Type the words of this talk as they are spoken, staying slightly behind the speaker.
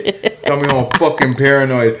Got me all fucking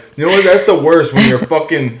paranoid. You know what? That's the worst when your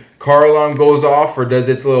fucking car alarm goes off or does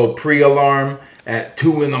its little pre-alarm at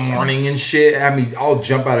 2 a.m. and shit. I'll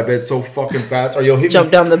jump out of bed so fucking fast, or you'll hit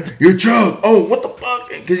jump down the your truck. Oh, what the fuck?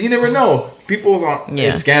 Because you never know. People's on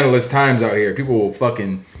it's scandalous times out here. People will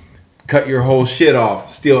fucking cut your whole shit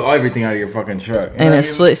off, steal everything out of your fucking truck in a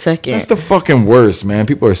split second. That's the fucking worst, man.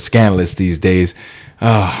 People are scandalous these days.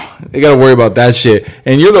 They gotta worry about that shit.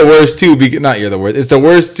 And you're the worst too. Not you're the worst. It's the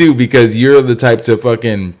worst too because you're the type to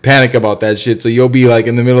fucking panic about that shit. So you'll be like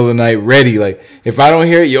in the middle of the night ready. Like if I don't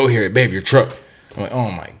hear it, you'll hear it, babe. Your truck. I'm like, oh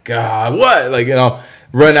my god, what? Like, you know,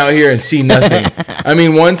 run out here and see nothing. I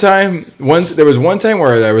mean, there was one time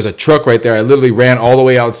where there was a truck right there. I literally ran all the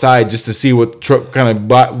way outside just to see what truck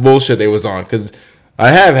kind of bullshit they was on because I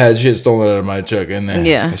have had shit stolen out of my truck and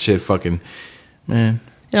that shit fucking man.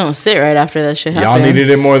 You don't sit right after that shit happens. Y'all needed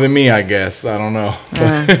it more than me, I guess. I don't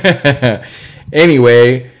know.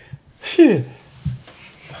 Anyway, shit.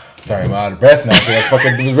 Sorry, I'm out of breath now. I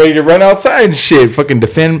fucking was ready to run outside and shit. Fucking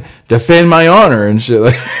defend my honor and shit.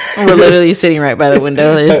 We're literally sitting right by the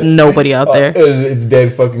window. There's nobody out there. It's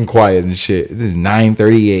dead fucking quiet and shit. This is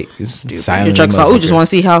 9:38. It's silent. Your truck's like, just want to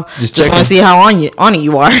see how on it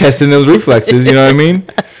you are. Testing those reflexes. You know what I mean?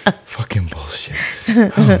 Fucking bullshit.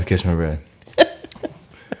 Oh, I catch my breath.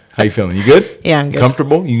 How you feeling? You good? Yeah, I'm good.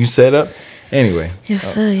 Comfortable? You set up? Anyway.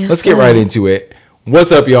 Yes, sir. Let's get right into it.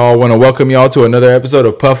 What's up, y'all? I want to welcome y'all to another episode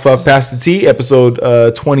of Puff Puff Pass the Tea,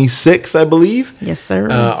 episode 26, I believe. Yes,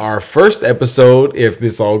 sir. Our first episode, if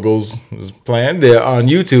this all goes as planned, on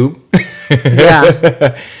YouTube.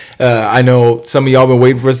 Yeah. I know some of y'all been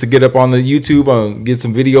waiting for us to get up on the YouTube, get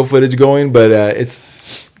some video footage going, but it's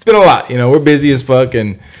been a lot. You know, we're busy as fuck.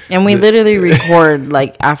 And we literally record,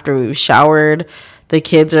 like, after we've showered, the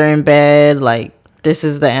kids are in bed, like, this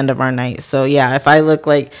is the end of our night. So yeah, if I look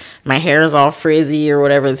like my hair is all frizzy or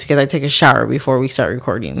whatever, it's because I took a shower before we start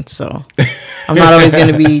recording. So I'm not always going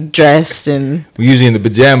to be dressed and we're usually in the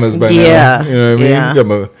pajamas by now. You know what I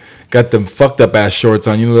mean? Got them fucked up ass shorts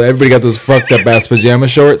on. You know, everybody got those fucked up ass pajama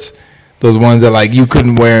shorts. Those ones that like you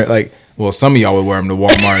couldn't wear. Like, well, some of y'all would wear them to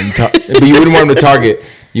Walmart, but you wouldn't wear them to Target.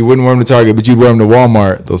 You wouldn't wear them to Target, but you'd wear them to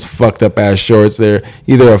Walmart. Those fucked up ass shorts. They're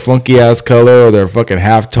either a funky ass color or they're fucking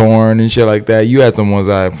half torn and shit like that. You had some ones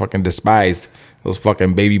I fucking despised. Those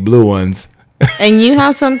fucking baby blue ones. And you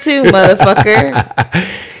have some too, motherfucker.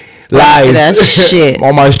 Lies. That shit.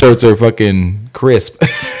 All my shirts are fucking crisp.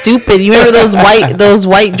 Stupid. You remember those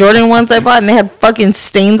white Jordan ones I bought and they had fucking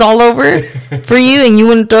stains all over for you and you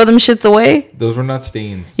wouldn't throw them shits away? Those were not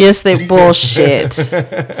stains. Yes, they bullshit.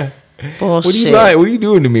 Bullshit. What are you lying? What are you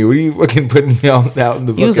doing to me? What are you fucking putting me out in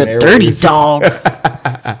the fucking was a dirty dog.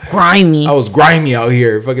 Grimy. I was grimy out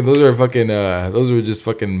here. Fucking those were just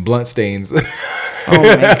fucking blunt stains. Oh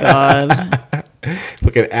my god.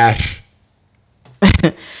 Fucking ash.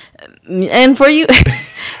 And for you,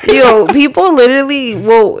 people literally,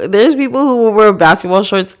 there's people who will wear basketball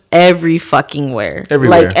shorts every fucking wear.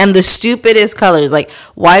 Everywhere. Like, and the stupidest colors. Like,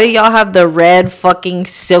 why do y'all have the red fucking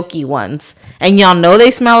silky ones? And y'all know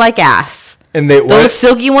they smell like ass. And those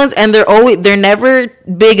silky ones, and they're never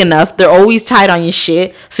big enough. They're always tight on your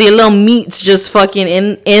shit. So your little meat's just fucking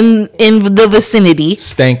in the vicinity.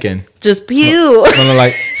 Stankin'. Just pew.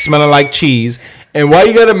 Smelling like cheese. And why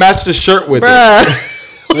you gotta match the shirt with it?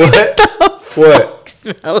 What?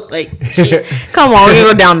 Smell like cheese. Come on, we're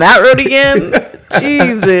gonna go down that road again.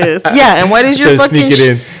 Jesus. Yeah, and why does your fucking sneak it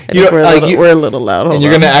in? We're a little loud. And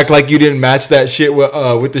you're gonna act like you didn't match that shit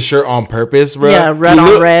with the shirt on purpose, bro. Yeah, red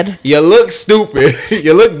on red. You look stupid.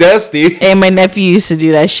 You look dusty. And my nephew used to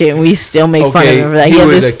do that shit, and we still make fun of him for that.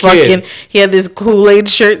 He had this Kool-Aid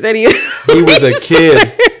shirt that he was a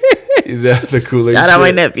kid. The Kool-Aid Shout out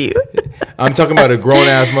my nephew. I'm talking about a grown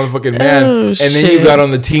ass motherfucking man. And shit. then you got on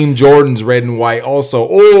the Team Jordans red and white also.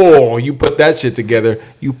 Oh, you put that shit together.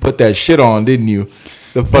 You put that shit on, didn't you?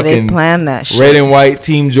 The fucking they planned that shit. Red and white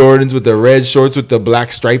Team Jordans with the red shorts with the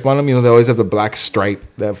black stripe on them. You know, they always have the black stripe,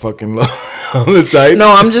 that fucking on the side.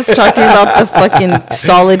 No, I'm just talking about the fucking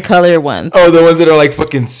solid color ones. Oh, the ones that are like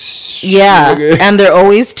fucking... Yeah, and they're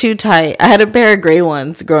always too tight. I had a pair of gray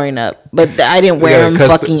ones growing up, but I didn't wear them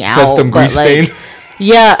fucking out. Custom grease stain?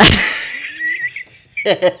 Yeah.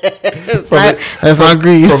 That's not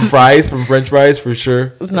grease. From French fries, for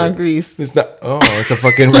sure. It's not grease. It's not... Oh, it's a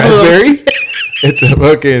fucking raspberry? It's a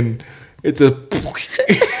fucking... It's a...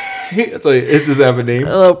 That's what it does have a name.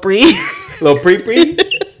 A little pre. Little pre?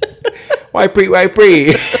 Why pre? What?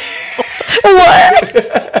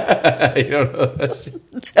 You don't know that shit?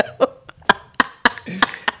 No.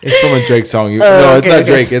 It's from a Drake song. No, it's not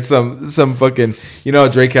Drake. It's some fucking... You know,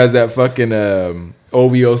 Drake has that fucking...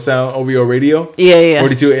 OVO radio. Yeah.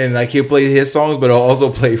 42, and like he'll play his songs, but I'll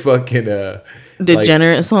also play fucking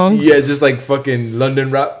degenerate songs. Yeah, just like fucking London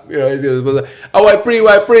rap. You know, he's like, oh,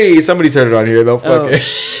 white free. Somebody turn it on here though. Oh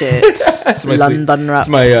shit! It's my London rap. It's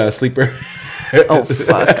my sleeper. Oh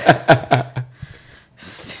fuck!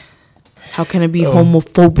 How can I be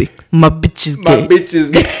homophobic? My bitch is gay. My bitch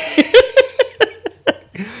is gay.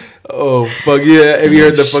 Oh fuck yeah! Have you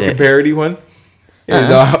heard the fucking parody one?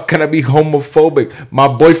 How can I be homophobic? My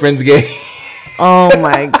boyfriend's gay. Oh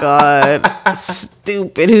my god!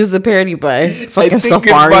 Stupid. Who's the parody by? Fucking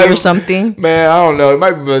Safari or something? Man, I don't know. It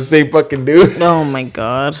might be the same fucking dude. Oh my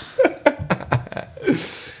god.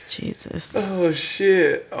 Jesus. Oh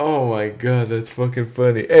shit. Oh my god, that's fucking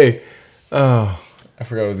funny. Hey, I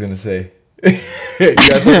forgot what I was gonna say.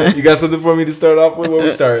 you got something for me to start off with? Where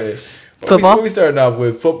we started? Football? What we starting off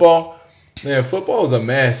with? Football? Man, football is a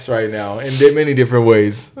mess right now in many different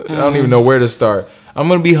ways. I don't even know where to start. I'm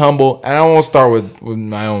going to be humble, and I won't start with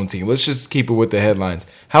my own team. Let's just keep it with the headlines.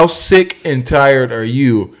 How sick and tired are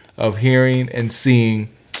you of hearing and seeing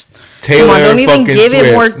Taylor Come on, don't even give Swift?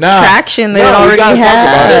 it more traction than it already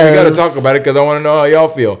has. We got to talk about it because I want to know how y'all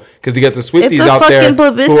feel. Because you got the Swifties out there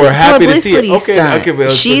who are happy to see it. Okay,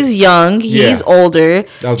 she's young. He's older.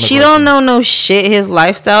 She don't know no shit. His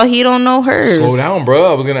lifestyle. He don't know hers. Slow down,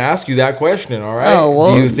 bro. I was going to ask you that question, all right? Oh,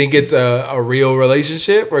 well, do you think it's a real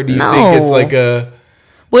relationship? Or do you think it's like a...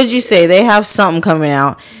 What'd you say? They have something coming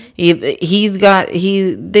out.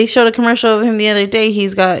 They showed a commercial of him the other day.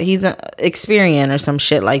 He's an Experian or some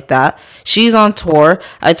shit like that. She's on tour.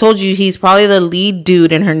 I told you he's probably the lead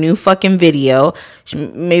dude in her new fucking video. She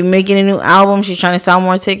maybe making a new album. She's trying to sell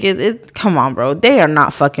more tickets. Come on, bro. They are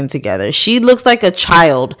not fucking together. She looks like a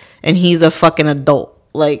child and he's a fucking adult.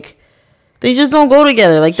 Like, they just don't go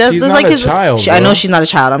together. Like that's not like a child. I know she's not a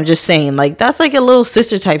child. I'm just saying, like, that's like a little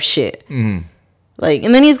sister type shit. Mm. Like,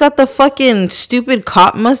 and then he's got the fucking stupid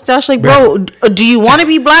cop mustache. Like, bro, do you want to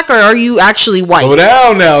be black or are you actually white? Slow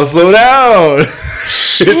down now. Slow down.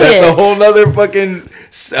 Shit. That's a whole nother fucking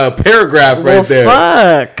paragraph right there.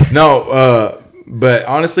 Fuck. No, but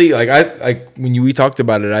honestly, like we talked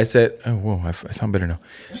about it, I said, oh, whoa, I sound better now.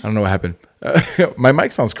 I don't know what happened. My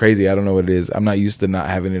mic sounds crazy. I don't know what it is. I'm not used to not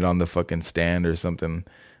having it on the fucking stand or something.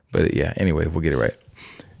 But yeah, anyway, we'll get it right.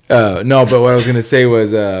 No, but what I was going to say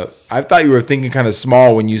was I thought you were thinking kind of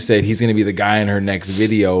small when you said he's going to be the guy in her next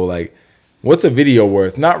video. Like, what's a video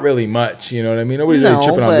worth? Not really much. You know what I mean? Nobody's really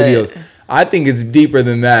tripping on videos. I think it's deeper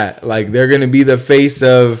than that. Like, they're going to be the face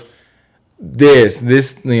of this,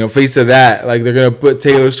 face of that. Like, they're going to put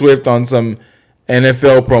Taylor Swift on some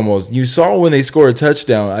NFL promos. You saw when they scored a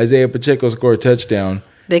touchdown. Isaiah Pacheco scored a touchdown.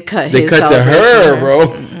 They cut to her, bro.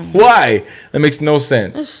 Mm-hmm. Why? That makes no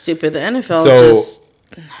sense. That's stupid. The NFL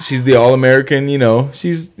she's the All-American,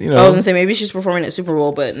 she's, I was going to say, maybe she's performing at Super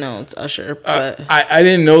Bowl, but no, it's Usher. But I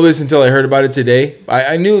didn't know this until I heard about it today.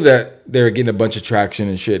 I knew that they were getting a bunch of traction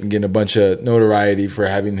and shit and getting a bunch of notoriety for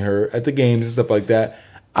having her at the games and stuff like that.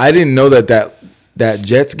 I didn't know that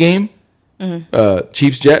Jets game,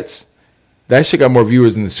 Chiefs Jets, that shit got more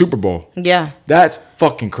viewers than the Super Bowl. Yeah. That's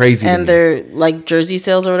fucking crazy. And their like jersey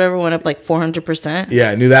sales or whatever went up like 400%. Yeah,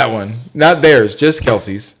 I knew that one. Not theirs, just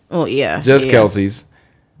Kelsey's. Oh, yeah. Just Kelsey's.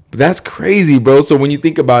 But that's crazy, bro. So when you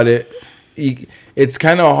think about it, it's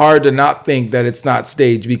kind of hard to not think that it's not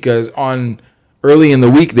staged because early in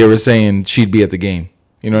the week they were saying she'd be at the game.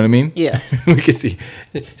 You know what I mean? Yeah. We can see.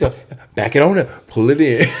 So back it on up, pull it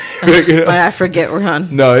in. I forget we're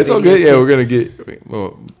on. No, it's all good. Yeah, we're gonna get.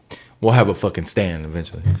 We'll have a fucking stand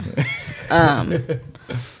eventually. I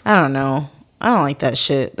don't know. I don't like that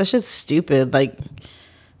shit. That shit's stupid. Like,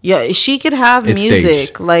 yeah, she could have music.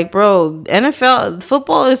 Staged. Like, bro, NFL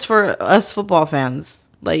football is for us football fans.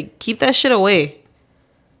 Like, keep that shit away.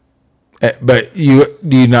 But do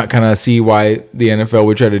you not kind of see why the NFL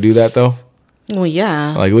would try to do that though? Well,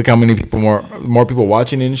 yeah. Like, look how many people more people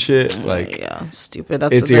watching and shit. Like, yeah, stupid.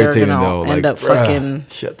 That's it's irritating though. End up fucking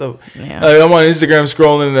shut the. Yeah. I'm on Instagram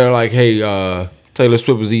scrolling and they're like, "Hey, Taylor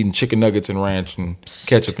Swift was eating chicken nuggets and ranch and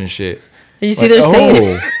ketchup and shit." You see,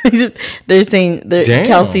 they're saying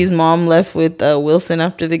Kelsey's mom left with Wilson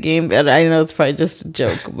after the game, but I know it's probably just a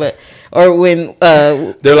joke. But or when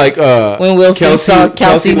they're like when Wilson saw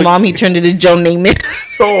Kelsey's mom, he turned into Joe Namath.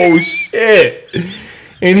 Oh shit!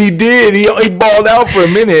 And he did. He balled out for a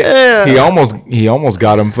minute. Yeah. He almost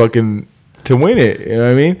got him fucking to win it. You know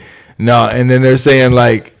what I mean? No, and then they're saying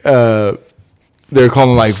like they're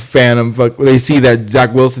calling like phantom fuck. They see that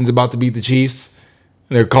Zach Wilson's about to beat the Chiefs.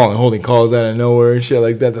 And they're holding calls out of nowhere and shit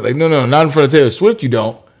like that. They're like, no, not in front of Taylor Swift. You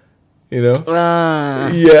don't. You know?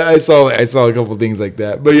 Yeah, I saw a couple things like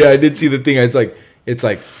that. But yeah, I did see the thing. It's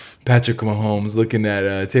like Patrick Mahomes looking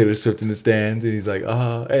at Taylor Swift in the stands, and he's like,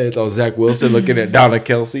 and it's all Zach Wilson looking at Donna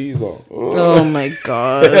Kelsey. He's all, oh my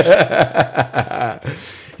god.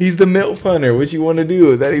 He's the MILF hunter. What you want to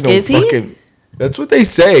do? That ain't no Is fucking. he? That's what they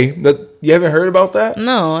say. That you haven't heard about that?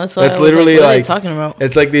 No, that's literally what are like they talking about.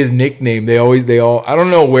 It's like this nickname. They all. I don't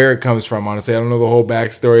know where it comes from. Honestly, I don't know the whole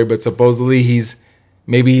backstory, but supposedly he's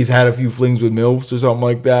had a few flings with MILFs or something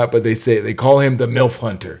like that. But they call him the MILF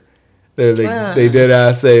hunter. They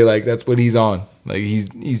did say like that's what he's on. Like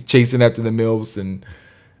he's chasing after the MILFs, and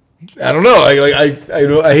I don't know.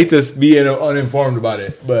 I hate to be uninformed about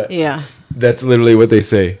it, but yeah, that's literally what they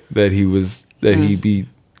say that he was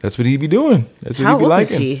that's what he'd be doing. That's what how he'd be old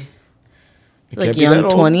liking. is he? It like young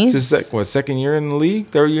 20s? It's his second year in the league,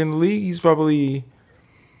 third year in the league. He's probably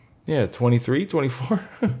 23, 24.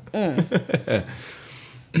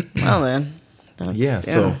 Well then,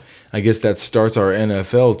 so I guess that starts our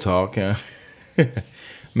NFL talk.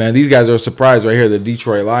 Man, these guys are surprised right here. The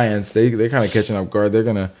Detroit Lions, they're kind of catching up guard. They're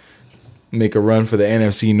gonna make a run for the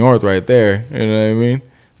NFC North right there. You know what I mean?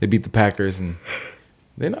 They beat the Packers, and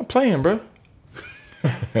they're not playing, bro.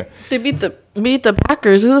 They beat the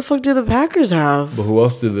Packers. Who the fuck do the Packers have? But who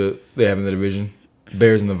else do they have in the division?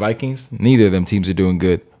 Bears and the Vikings. Neither of them teams are doing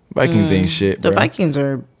good. Vikings ain't shit. The bro. Vikings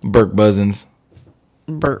are Burke Buzzins.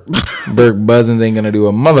 Burke Buzzins ain't gonna do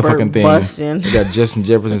a motherfucking thing. Bussin'. You got Justin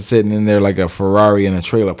Jefferson sitting in there like a Ferrari in a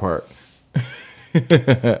trailer park.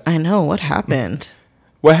 I know what happened.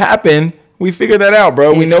 What happened? We figured that out,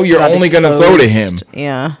 bro. We know you're only gonna throw to him.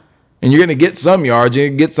 Yeah. And you're going to get some yards, you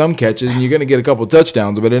get some catches, and you're going to get a couple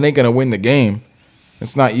touchdowns, but it ain't going to win the game.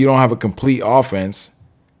 It's not, you don't have a complete offense.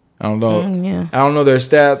 I don't know. I don't know their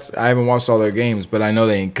stats. I haven't watched all their games, but I know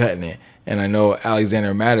they ain't cutting it. And I know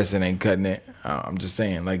Alexander Madison ain't cutting it. I'm just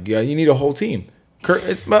saying, like, yeah, you need a whole team.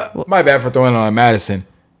 It's my bad for throwing on Madison.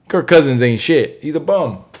 Kirk Cousins ain't shit. He's a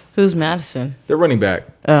bum. Who's Madison? They're running back.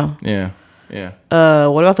 Oh. Yeah.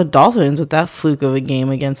 What about the Dolphins with that fluke of a game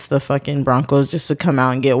against the fucking Broncos just to come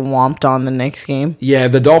out and get whomped on the next game? Yeah,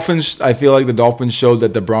 the Dolphins, I feel like the Dolphins showed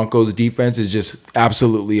that the Broncos defense is just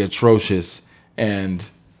absolutely atrocious, and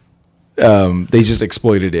they just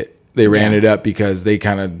exploited it. They ran it up because they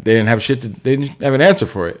didn't have they didn't have an answer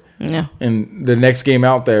for it. Yeah. And the next game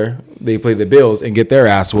out there, they play the Bills and get their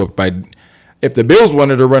ass whooped by. If the Bills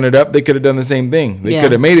wanted to run it up, they could have done the same thing. They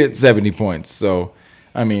could have made it 70 points. So,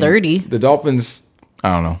 I mean, 30. The Dolphins,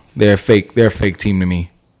 I don't know. They're fake. They're a fake team to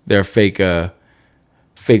me. They're a fake champ.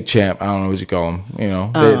 I don't know what you call them. You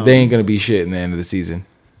know, they ain't gonna be shit in the end of the season.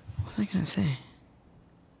 What was I gonna say?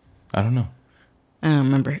 I don't know. I don't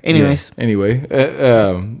remember. Anyways. Yeah.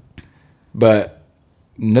 Anyway, but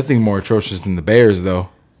nothing more atrocious than the Bears, though.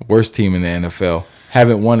 Worst team in the NFL.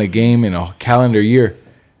 Haven't won a game in a calendar year,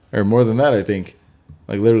 or more than that, I think.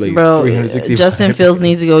 Like literally, bro. 365. Justin Fields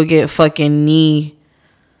needs to go get fucking knee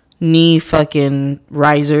fucking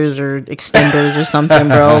risers or extenders or something,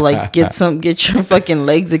 bro. Like get your fucking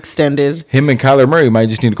legs extended. Him and Kyler Murray might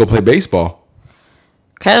just need to go play baseball.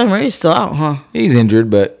 Kyler Murray's still out, huh? He's injured,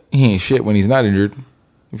 but he ain't shit when he's not injured,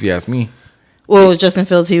 if you ask me. Well, with Justin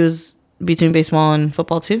Fields, he was between baseball and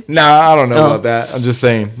football too? Nah, I don't know about that. I'm just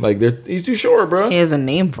saying, like, he's too short, bro. He has a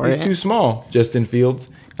name for it. He's too small. Justin Fields.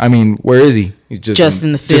 I mean, where is he? He's just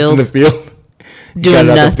in the field. Just in the field. Doing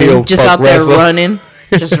nothing. Just out there running.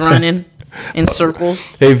 Just running in circles.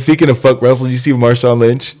 Hey, speaking of fuck Russell, did you see Marshawn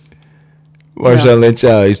Lynch? Lynch,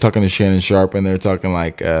 he's talking to Shannon Sharp, and they're talking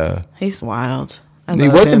like... he's wild. He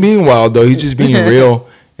wasn't being wild, though. He's just being real.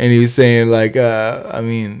 And he was saying, like, I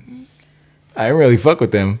mean, I didn't really fuck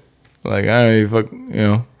with them. Like, I don't even fuck, you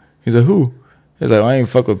know. He's like, who? He's like, I ain't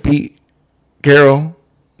fuck with Pete Carroll.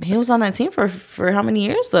 He was on that team for how many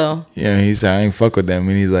years, though? Yeah, he said, I ain't fuck with them.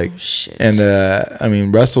 And he's like, shit. And, I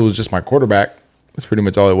mean, Russell was just my quarterback. That's pretty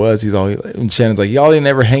much all it was. And Shannon's like, y'all didn't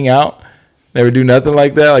ever hang out? Never do nothing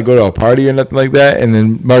like that? Like, go to a party or nothing like that? And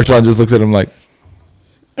then Marshawn just looks at him like,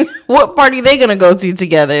 what party they gonna go to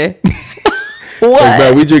together? What? Like,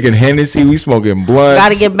 bro, we drinking Hennessy, we smoking blunts.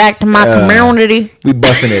 Gotta get back to my community. We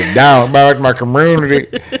busting it down, back to my community.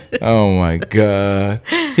 Oh my god,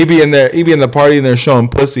 he be in the party and they're showing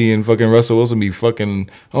pussy, and fucking Russell Wilson be fucking.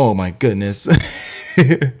 Oh my goodness,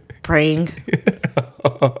 praying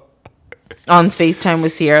on FaceTime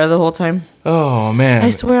with Sierra the whole time. Oh man, I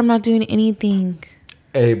swear I'm not doing anything.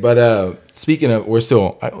 Hey, but speaking of,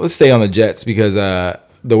 let's stay on the Jets because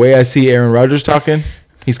the way I see Aaron Rodgers talking,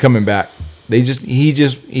 he's coming back.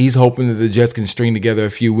 He's hoping that the Jets can string together a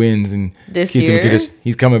few wins and this year.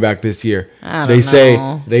 He's coming back this year. I don't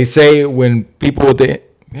know. They say when people with the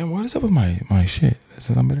man, what is up with my shit? This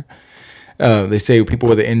is better. They say people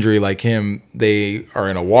with an injury like him, they are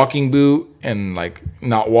in a walking boot and like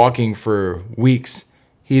not walking for weeks.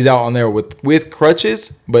 He's out on there with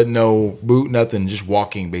crutches, but no boot, nothing, just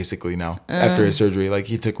walking basically now after his surgery. Like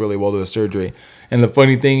he took really well to his surgery. And the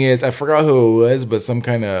funny thing is, I forgot who it was, but some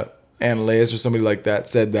kind of analyst or somebody like that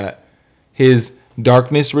said that his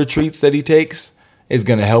darkness retreats that he takes is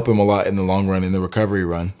going to help him a lot in the long run, in the recovery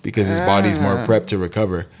run, because his body's more prepped to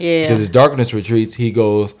recover. Yeah. Because his darkness retreats, he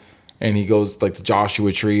goes like the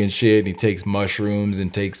Joshua tree and shit, and he takes mushrooms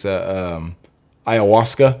and takes ayahuasca.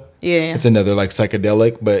 Yeah. It's another like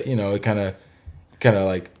psychedelic, but you know, it kind of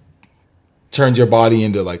like turns your body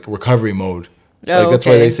into like recovery mode. Like that's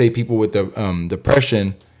why they say people with the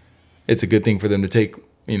depression, it's a good thing for them to take,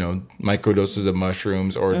 you know, micro doses of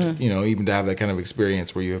mushrooms or you know, even to have that kind of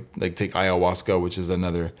experience where you like take ayahuasca, which is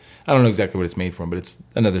another, I don't know exactly what it's made from, but it's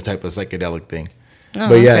another type of psychedelic thing.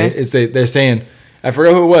 But yeah, they're saying, I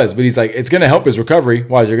forgot who it was, but he's like, it's going to help his recovery.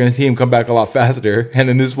 Watch, you're going to see him come back a lot faster. And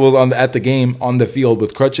then this fool's at the game, on the field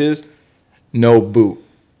with crutches, no boot,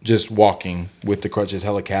 just walking with the crutches,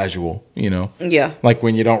 hella casual, you know? Yeah. Like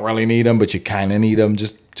when you don't really need them, but you kind of need them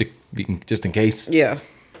just in case. Yeah.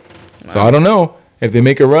 So I don't know. If they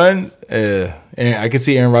make a run, and I can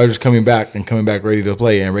see Aaron Rodgers coming back ready to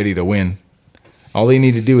play and ready to win. All they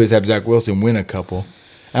need to do is have Zach Wilson win a couple.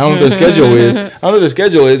 I don't know what their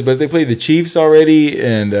schedule is. But they played the Chiefs already,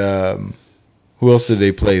 and who else did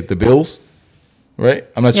they play? The Bills, right?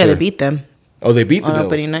 I'm not sure. Yeah, they beat them. Oh, they beat the Bills on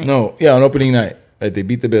opening night. No, yeah, on opening night, right? They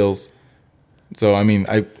beat the Bills. So I mean,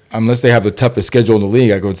 unless they have the toughest schedule in the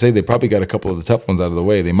league, I would say they probably got a couple of the tough ones out of the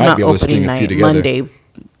way. They might be able to string a few together.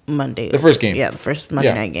 Monday. The first game. Yeah, the first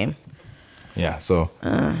Monday night game. Yeah, so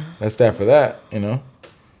that's that for that. You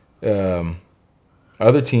know,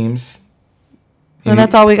 other teams. And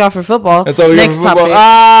that's all we got for football. That's all we got for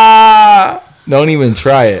football. Don't even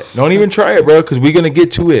try it. Don't even try it, bro, because we're going to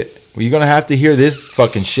get to it. You're going to have to hear this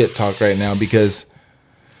fucking shit talk right now because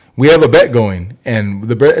we have a bet going, and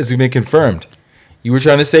the bet has been confirmed. You were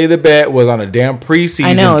trying to say the bet was on a damn preseason game.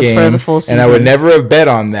 I know, it's for the full season. And I would never have bet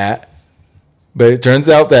on that. But it turns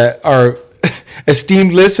out that our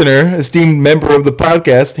esteemed member of the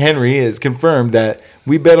podcast, Henry, has confirmed that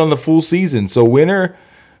we bet on the full season. So winner...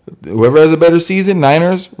 Whoever has a better season,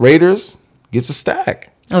 Niners, Raiders, gets a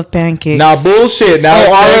stack of pancakes. Now bullshit. Now all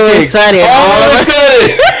of a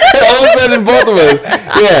sudden, both of us.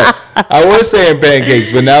 Yeah, I was saying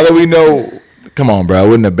pancakes, but now that we know, come on, bro, I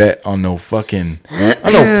wouldn't have bet on no fucking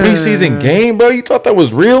preseason game, bro. You thought that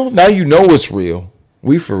was real? Now you know it's real.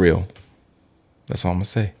 We for real. That's all I'm gonna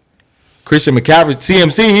say. Christian McCaffrey,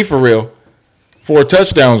 CMC, he for real. 4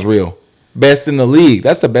 touchdowns, real. Best in the league.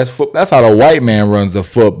 That's the best That's how the white man runs the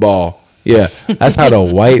football. Yeah, that's how the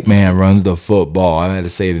white man runs the football. I had to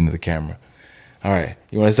say it into the camera. All right.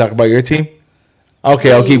 You want to talk about your team?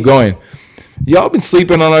 Okay, I'll keep going. Y'all been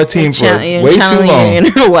sleeping on our team for way too long. You're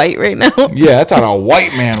inner white right now. Yeah, that's how the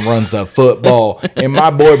white man runs the football. And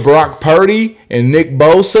my boy Brock Purdy and Nick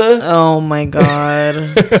Bosa. Oh, my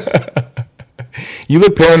God. You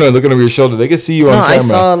look paranoid looking over your shoulder. They can see you on camera. I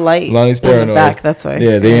saw a light Lonnie's paranoid. In the back, that's why.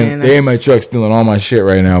 Yeah, they in my truck stealing all my shit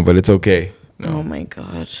right now, but it's okay. No. Oh, my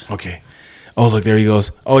God. Okay. Oh, look, there he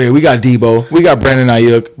goes. Oh, yeah, we got Debo. We got Brandon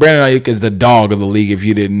Ayuk. Brandon Ayuk is the dog of the league, if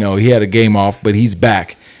you didn't know. He had a game off, but he's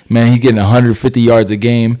back. Man, he's getting 150 yards a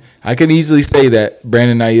game. I can easily say that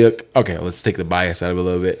Brandon Ayuk. Okay, let's take the bias out of it a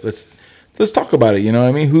little bit. Let's talk about it. You know what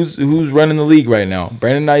I mean? Who's running the league right now?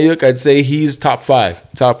 Brandon Ayuk, I'd say he's top five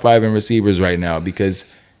in receivers right now because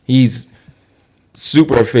he's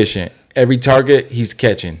super efficient. Every target he's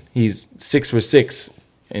catching. He's 6 for 6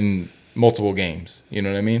 in multiple games. You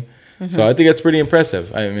know what I mean? Mm-hmm. So I think that's pretty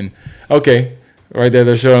impressive. I mean, okay, right there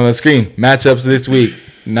they're showing on the screen. Matchups this week.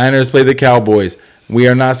 Niners play the Cowboys. We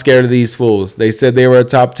are not scared of these fools. They said they were a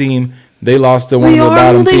top team. They lost to one of the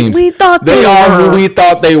bottom teams. They are who we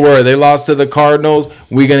thought they were. They lost to the Cardinals.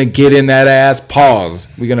 We're going to get in that ass. Pause.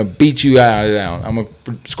 We're going to beat you down. I'm going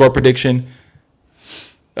to score prediction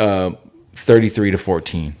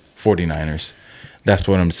 33-14, 49ers. That's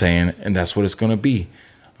what I'm saying, and that's what it's going to be.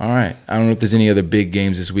 All right. I don't know if there's any other big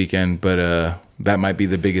games this weekend, but that might be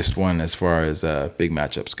the biggest one as far as big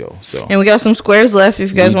matchups go. So, and we got some squares left if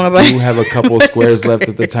you guys want to buy. We do have a couple of squares left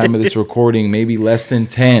at the time of this recording, maybe less than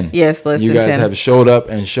 10. Yes, less than 10. You guys have showed up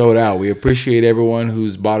and showed out. We appreciate everyone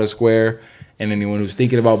who's bought a square and anyone who's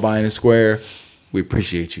thinking about buying a square. We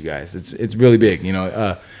appreciate you guys. It's really big. You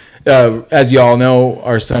know, as y'all know,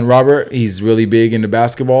 our son Robert, he's really big into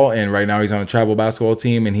basketball, and right now he's on a travel basketball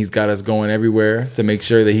team, and he's got us going everywhere to make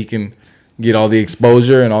sure that he can get all the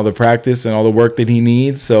exposure and all the practice and all the work that he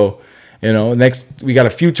needs. So Next we got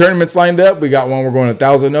a few tournaments lined up. We got one. We're going to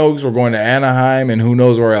Thousand Oaks. We're going to Anaheim, and who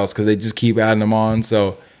knows where else because they just keep adding them on.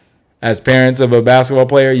 So, as parents of a basketball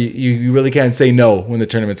player, you really can't say no when the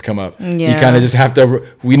tournaments come up. Yeah. You kind of just have to.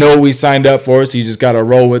 We know what we signed up for, so you just got to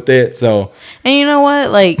roll with it. So, and you know what?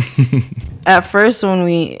 Like at first when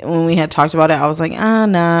we had talked about it, I was like,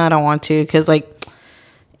 nah, I don't want to, because like,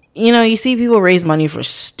 you see people raise money for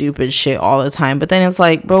stupid shit all the time, but then it's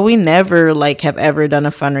like, bro, we never like have ever done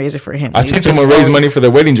a fundraiser for him. I seen someone raise money for their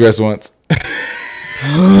wedding dress once.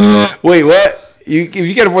 Wait, what? If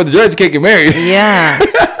you can't afford the dress, you can't get married. Yeah.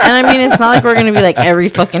 And I mean, it's not like we're going to be like every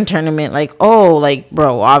fucking tournament. Like, oh, like,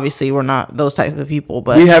 bro, obviously we're not those type of people,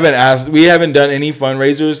 but we haven't done any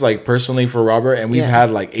fundraisers like personally for Robert, and we've had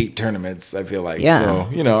like 8 tournaments, I feel like. Yeah.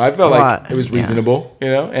 So, I felt like it was reasonable,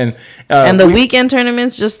 and the weekend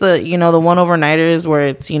tournaments, just the, the one overnighters where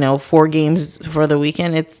it's, 4 games for the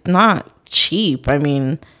weekend. It's not cheap. I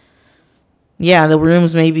mean, yeah, the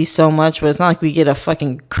rooms may be so much, but it's not like we get a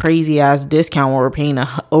fucking crazy ass discount where we're paying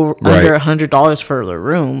under $100 for the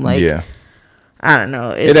room. Like, yeah, I don't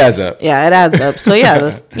know. It adds up. Yeah, it adds up. So yeah,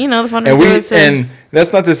 the fundraisers. And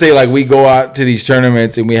that's not to say like we go out to these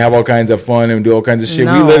tournaments and we have all kinds of fun and do all kinds of shit.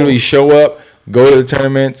 No. We literally show up, go to the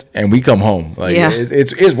tournaments, and we come home. Like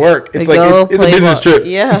it's work. It's it's a business trip.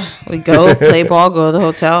 Yeah, we go play ball, go to the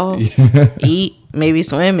hotel, eat, maybe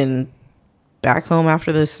swim, and back home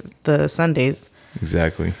after the Sundays.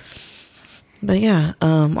 Exactly. But yeah,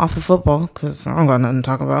 off of football, because I don't got nothing to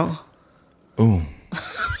talk about. Ooh.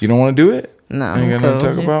 You don't want to do it? No. You got nothing to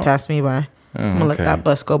talk about? Pass me by. I'm going to let that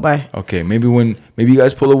bus go by. Okay, maybe you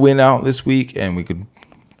guys pull a win out this week and we could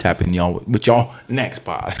tap in y'all with y'all next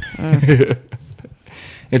pod.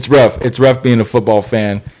 It's rough. It's rough being a football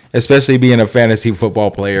fan, especially being a fantasy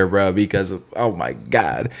football player, bro, because oh my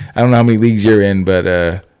God. I don't know how many leagues you're in,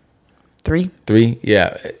 but 3.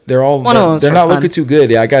 Yeah, they're all. They're not looking too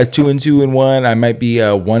good. Yeah, I got 2-2 in one. I might be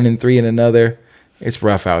 1-3 in another. It's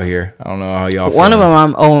rough out here. I don't know how y'all. One of them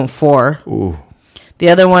I'm 0-4. Ooh. The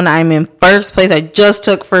other one I'm in first place. I just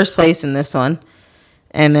took first place in this one,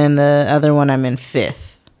 and then the other one I'm in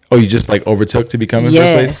 5th. Oh, you just like overtook to become in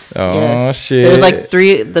first place? Oh yes. Shit! There's like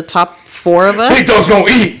the top 4 of us. Big dog's gonna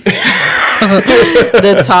eat.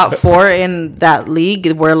 The top 4 in that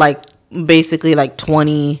league were like basically like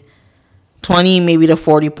 20 maybe to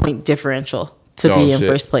 40 point differential to be in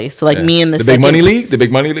first place. So like me in the big money league? The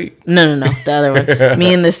big money league? No, the other one.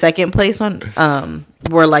 Me in the second place one,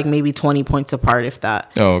 we're like maybe 20 points apart, if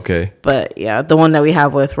that. Oh, okay. But yeah, the one that we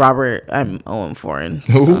have with Robert, I'm 0-4 in.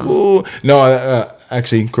 So. Ooh. No,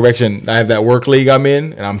 actually, correction. I have that work league I'm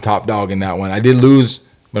in, and I'm top dog in that one. I did lose,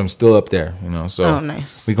 but I'm still up there, so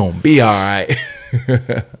nice. We gonna be all right.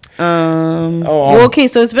 Well, okay,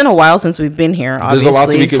 so it's been a while since we've been here,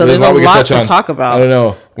 obviously. There's a lot to talk about. I don't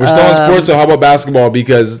know. We're still on sports, so how about basketball?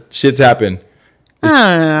 Because shit's happened.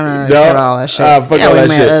 I don't know. All that shit. Fuck all that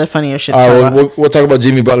shit. Other funnier shit. We'll talk about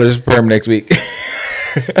Jimmy Butler's perm next week.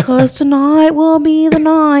 Because tonight will be the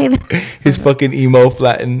night. His fucking emo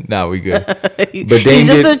flattened. Nah, we good. But he's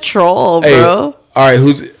just a troll, bro. All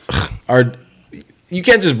right, you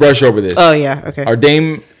can't just brush over this. Oh, yeah, okay. Are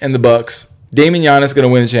Dame and the Bucks, Dame and Giannis going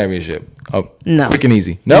to win the championship? Oh, no. Quick and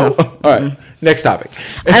easy. No? All right. Next topic.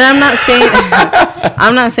 And I'm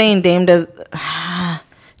not saying Dame does.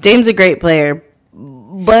 Dame's a great player,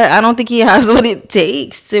 but I don't think he has what it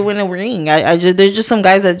takes to win a ring. There's just some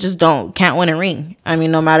guys that just can't win a ring. I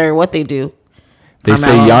mean, no matter what they do. They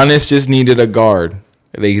say Giannis just needed a guard.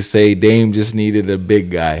 They say Dame just needed a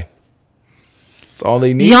big guy. That's all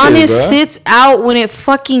they need. Giannis sits out when it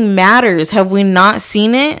fucking matters. Have we not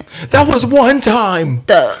seen it? That was one time.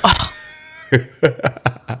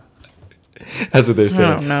 That's what they're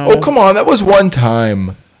saying. I don't know. Oh, come on. That was one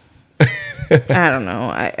time. I don't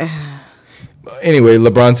know. Anyway,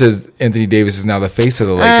 LeBron says Anthony Davis is now the face of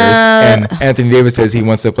the Lakers. And Anthony Davis says he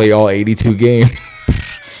wants to play all 82 games.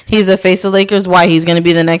 He's the face of Lakers. Why? He's going to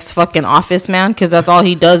be the next fucking office man? Because that's all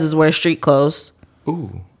he does is wear street clothes.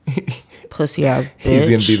 Ooh. Pussy ass bitch. He's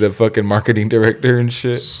going to be the fucking marketing director and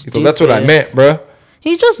shit. He's like, that's what I meant, bro.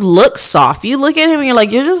 He just looks soft. You look at him and you're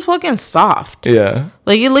like, you're just fucking soft. Yeah.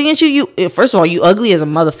 Like, you look at you, first of all, you ugly as a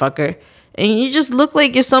motherfucker. And you just look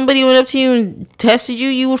like if somebody went up to you and tested you,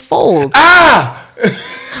 you would fold. Ah!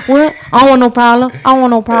 What? I don't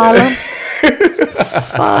want no problem.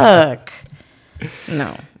 Fuck.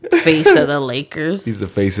 No. Face of the Lakers. He's the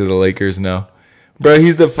face of the Lakers now. Bro,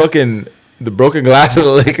 he's the broken glass of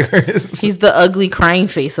the Lakers. He's the ugly crying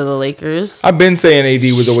face of the Lakers. I've been saying AD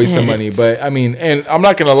was a waste of money, but I mean, and I'm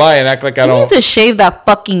not going to lie and act like I don't. You need to shave that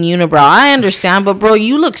fucking unibrow. I understand, but bro,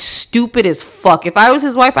 you look stupid stupid as fuck. If I was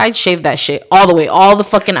his wife, I'd shave that shit all the way, all the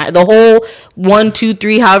fucking the whole 1, 2,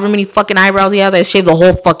 3, however many fucking eyebrows he has. I'd shave the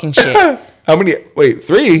whole fucking shit. How many? Wait,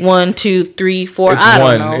 3? 1, 2, 3, 4. It's I don't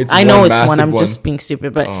one. know. It's I know one it's one. I'm massive just being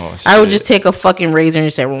stupid, but Oh, I would shit. just take a fucking razor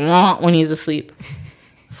and say "Wah," when he's asleep.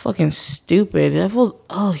 Fucking stupid. That was.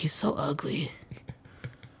 Oh, he's so ugly.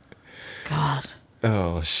 God.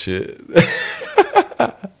 Oh shit.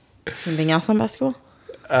 Anything else on basketball?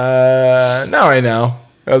 Not right now.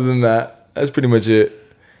 Other than that, that's pretty much it.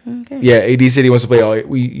 Okay. Yeah, AD said he wants to play all.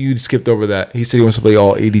 You skipped over that. He said he wants to play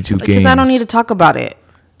all 82 games. Because I don't need to talk about it.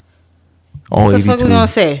 All What the 82. fuck we gonna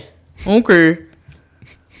say? Okay.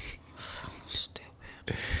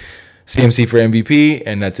 Stupid. CMC for MVP,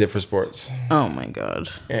 and that's it for sports. Oh my god.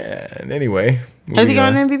 And anyway, Has he moving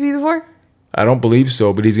gotten on. an MVP before? I don't believe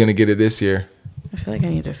so, but he's gonna get it this year. I feel like I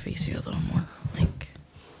need to face you a little more. Like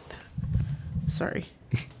that. Sorry.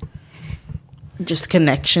 Just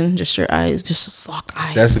connection, just your eyes, just lock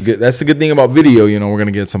eyes. That's the good thing about video. You know, we're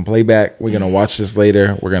gonna get some playback. We're gonna watch this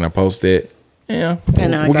later. We're gonna post it. Yeah, I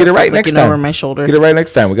know. we'll get it right next time. Over my shoulder. Get it right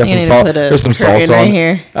next time. We got You some need to salt. put a There's some curtain salsa right on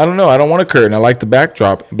here. I don't know. I don't want a curtain. I like the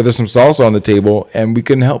backdrop, but there's some salsa on the table, and we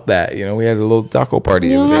couldn't help that. You know, we had a little taco party.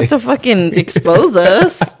 You the don't other have day. to fucking expose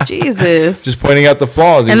us. Jesus. Just pointing out the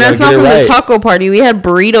flaws. And you that's gotta not get from it the right. taco party. We had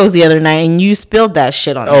burritos the other night, and you spilled that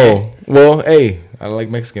shit on there. Oh well, hey, I like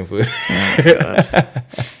Mexican food.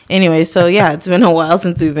 Anyway, so yeah, it's been a while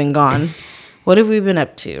since we've been gone. What have we been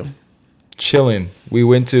up to? Chilling. We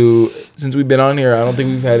went to since we've been on here. I don't think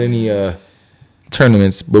we've had any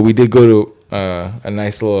tournaments, but we did go to a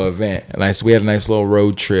nice little event. We had a nice little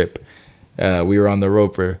road trip. We were on the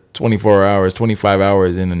road for 24 hours, 25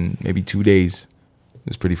 hours in maybe 2 days. It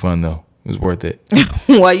was pretty fun though. It was worth it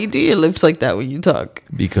Why you do your lips like that when you talk?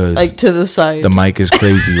 because Like to the side. the mic is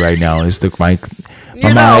crazy right now. It's the mic.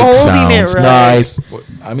 You're My not mic holding it sounds right. nice.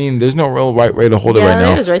 I mean, there's no real right way to hold it Yeah, right now.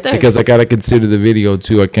 there is, right there. Because I gotta consider the video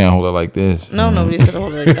too. I can't hold it like this. No, nobody said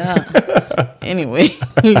hold it like that. Anyway.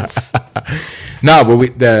 No,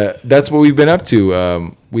 but that's what we've been up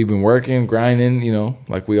to. We've been working, grinding, you know,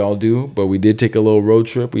 like we all do. But we did take a little road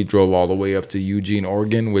trip. We drove all the way up to Eugene,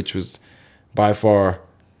 Oregon, which was by far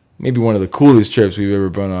maybe one of the coolest trips we've ever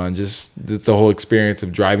been on. Just it's the whole experience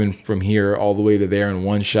of driving from here all the way to there in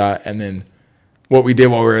one shot, and then what we did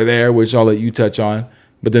while we were there, which I'll let you touch on.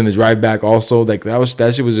 But then the drive back also, like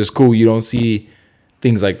that shit was just cool. You don't see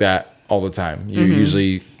things like that all the time. You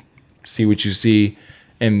usually see what you see.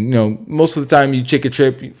 And, you know, most of the time you take a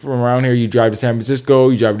trip from around here, you drive to San Francisco,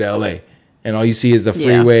 you drive to LA. And all you see is the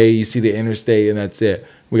freeway, you see the interstate, and that's it.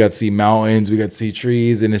 We got to see mountains, we got to see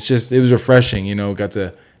trees, and it was refreshing, you know, got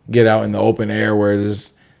to get out in the open air where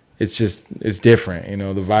it's different. You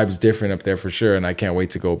know, the vibe's different up there for sure, and I can't wait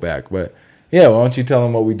to go back. But, yeah, why don't you tell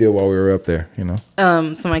them what we did while we were up there, you know?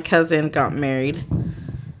 So my cousin got married.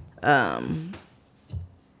 And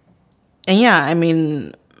yeah, I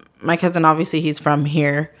mean, my cousin, obviously, he's from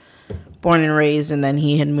here, born and raised, and then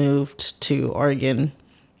he had moved to Oregon,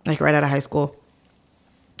 like right out of high school.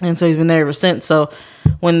 And so he's been there ever since. So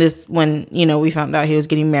when you know, we found out he was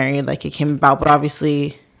getting married, like it came about, but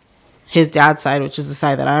obviously his dad's side, which is the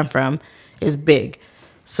side that I'm from, is big.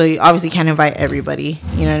 So you obviously can't invite everybody.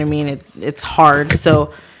 You know what I mean? It's hard.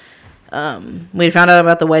 So we found out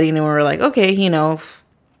about the wedding and we were like, okay, if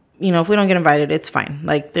we don't get invited, it's fine.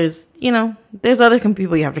 Like there's other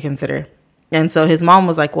people you have to consider. And so his mom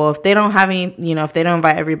was like, well, if they don't have any, if they don't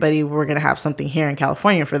invite everybody, we're going to have something here in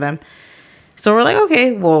California for them. So we're like,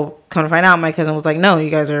 okay, well, come to find out, my cousin was like, no,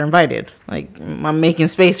 you guys are invited. Like, I'm making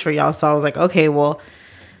space for y'all. So I was like, okay, well,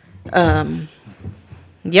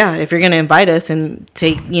 yeah, if you're going to invite us and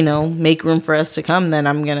make room for us to come, then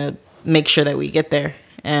I'm going to make sure that we get there.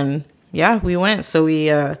 And yeah, we went. So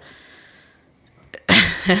we, at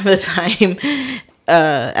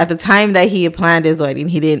the time that he had planned his wedding,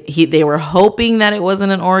 they were hoping that it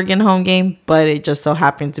wasn't an Oregon home game, but it just so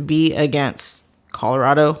happened to be against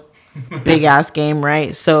Colorado. Big ass game,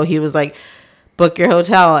 right? So he was like, book your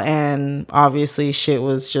hotel, and obviously shit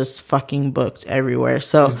was just fucking booked everywhere.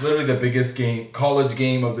 So it was literally the biggest college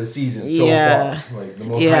game of the season so far. Like the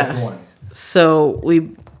most hyped one. So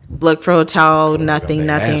we looked for a hotel, nothing.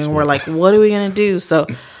 We're like, what are we gonna do? So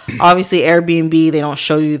obviously Airbnb, they don't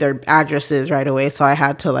show you their addresses right away. So I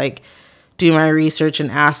had to do my research and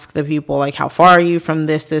ask the people like, how far are you from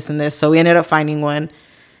this, and this? So we ended up finding one,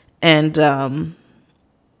 and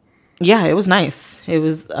yeah, it was nice. It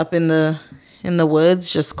was up in the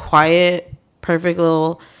woods, just quiet, perfect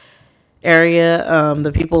little area.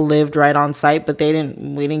 The people lived right on site, but we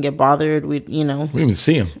didn't get bothered. We didn't even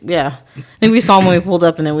see him. Yeah. I think we saw him when we pulled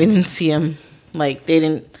up, and then we didn't see him Like they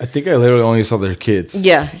didn't. I think I literally only saw their kids.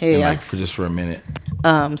 Yeah. Like for a minute.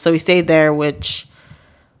 So we stayed there, which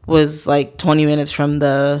was like 20 minutes from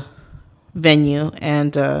the venue,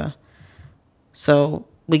 and so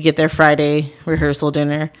we get there Friday, rehearsal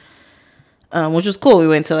dinner, which was cool. We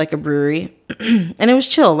went to like a brewery, and it was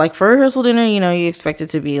chill. Like for rehearsal dinner, you know, you expect it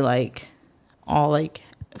to be like all like,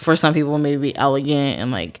 for some people maybe elegant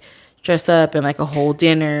and like dressed up and like a whole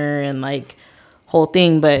dinner and like whole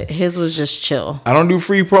thing, but his was just chill. I don't do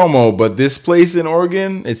free promo, but this place in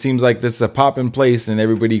Oregon, it seems like this is a poppin' place, and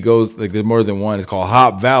everybody goes. Like there's more than one. It's called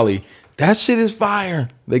Hop Valley. That shit is fire.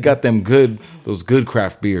 They got those good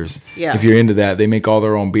craft beers. Yeah. If you're into that, they make all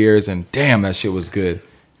their own beers, and damn, that shit was good.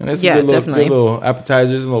 And that's definitely. Good little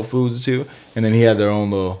appetizers and little foods too. And then he had his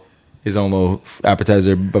own little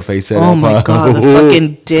appetizer buffet set. Oh my god, the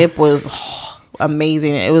fucking dip was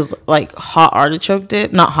amazing. It was like hot artichoke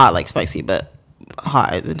dip, not hot like spicy, but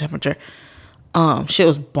hot at the temperature. Shit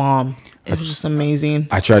was bomb. It was just amazing.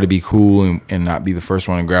 I tried to be cool and not be the first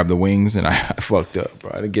one to grab the wings, and I fucked up,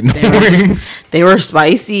 bro. I didn't get no wings. They were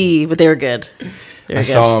spicy, but they were good. I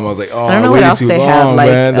saw them. I was like, oh, I don't know what else they had. Like,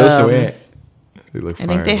 man. They look fire, I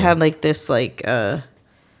think they had like this like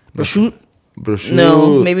prosciutto. Prosciutto.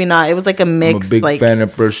 No, maybe not. It was like a mix. I'm a big fan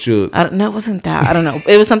of prosciutto. No, it wasn't that. I don't know.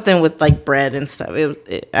 It was something with like bread and stuff.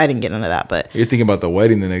 I didn't get into that, but you're thinking about the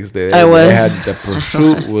wedding the next day. I was. They had the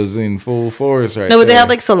prosciutto was in full force right. No, but they had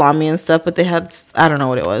like salami and stuff. But they had, I don't know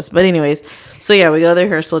what it was. But anyways, so yeah, we go to the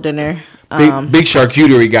rehearsal dinner. Big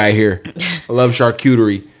charcuterie guy here. I love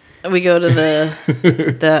charcuterie. We go to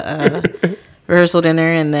the rehearsal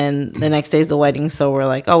dinner, and then the next day's the wedding. So we're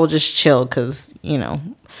like, oh, we'll just chill because, you know,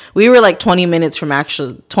 we were like 25 minutes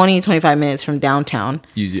from downtown.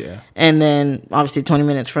 Yeah. And then obviously 20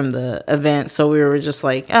 minutes from the event. So we were just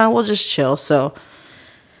like, oh, we'll just chill. So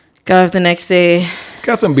got up the next day.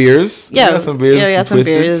 Got some beers. Yeah. Got some beers. Yeah, we got some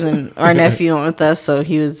beers. And our nephew went with us. So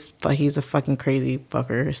he's a fucking crazy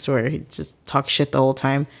fucker. I swear. He just talks shit the whole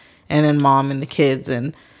time. And then mom and the kids.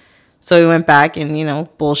 And so we went back and, you know,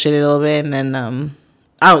 bullshitted a little bit. And then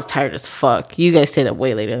I was tired as fuck. You guys stayed up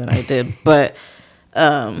way later than I did. But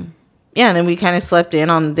yeah, and then we kind of slept in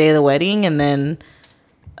on the day of the wedding, and then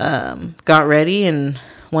got ready and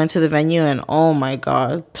went to the venue, and oh my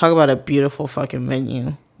god, talk about a beautiful fucking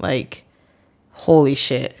venue. Like, holy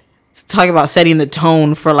shit. Talk about setting the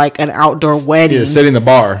tone for like an outdoor wedding. Yeah, setting the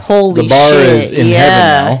bar. Holy shit. The bar is in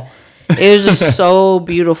heaven now. It was just so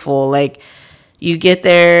beautiful. Like, you get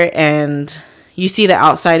there and you see the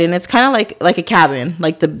outside, and it's kind of like a cabin.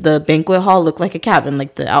 Like the banquet hall looked like a cabin,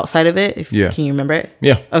 like the outside of it. Can you remember it?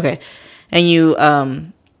 Yeah. Okay. And you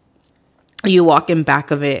walk in back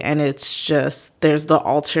of it, and it's just, there's the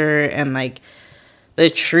altar and like the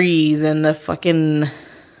trees and the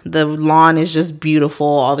lawn is just beautiful.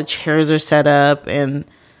 All the chairs are set up, and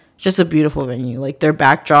just a beautiful venue. Like their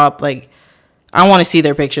backdrop, like I want to see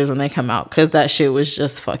their pictures when they come out, because that shit was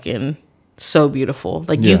just fucking so beautiful.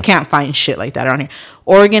 Like, you can't find shit like that around here.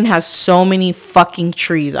 Oregon has so many fucking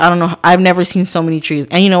trees. I don't know. I've never seen so many trees.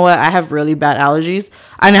 And you know what? I have really bad allergies.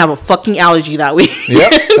 I didn't have a fucking allergy that week.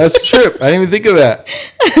 Yep, that's a trip. I didn't even think of that.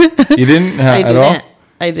 You didn't have at all?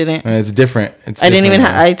 I didn't. And it's different. I didn't even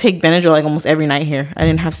I take Benadryl like almost every night here. I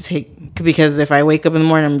didn't have to take, because if I wake up in the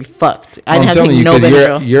morning, I'm gonna be fucked. I didn't have to take no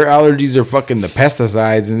Benadryl. Your allergies are fucking the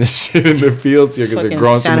pesticides and the shit in the fields here, because they're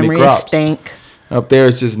growing so many crops. Stank. Up there,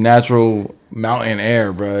 it's just natural mountain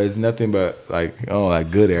air, bro. It's nothing but like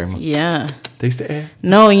good air. Yeah. Taste the air.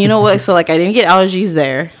 No, and you know what? So like, I didn't get allergies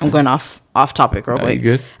there. I'm going off topic real quick.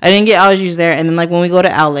 Good. I didn't get allergies there, and then like when we go to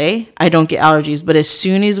LA, I don't get allergies. But as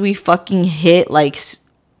soon as we fucking hit like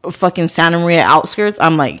fucking Santa Maria outskirts,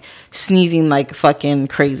 I'm like sneezing like fucking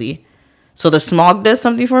crazy. So the smog does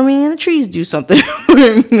something for me, and the trees do something for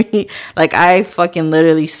me. Like, I fucking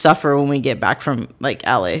literally suffer when we get back from like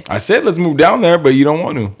LA. I said let's move down there, but you don't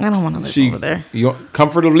want to. I don't want to live over there.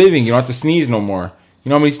 Comfort of living. You don't have to sneeze no more. You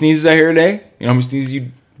know how many sneezes I hear a day? You know how many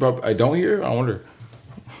sneezes I don't hear? I wonder.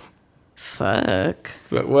 Fuck.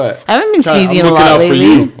 But what? I haven't been sneezing a lot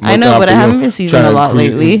lately. I know, but I haven't been sneezing a lot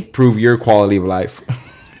lately. Improve your quality of life.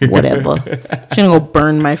 Whatever. I'm gonna go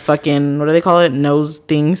burn my fucking, what do they call it? Nose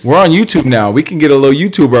things. We're on YouTube now. We can get a little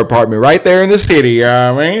YouTuber apartment right there in the city. You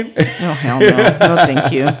know what I mean? Oh, hell no. No,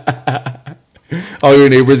 thank you. All your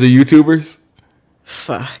neighbors are YouTubers?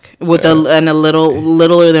 Fuck. With a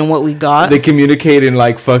littler than what we got. They communicate in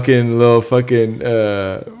like fucking little fucking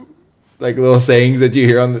like little sayings that you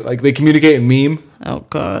hear on like they communicate in meme. Oh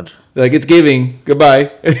god. They're like, it's giving. Goodbye.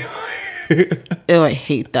 Ew, I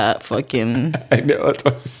hate that fucking. I know, that's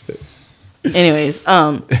what I said. Anyways,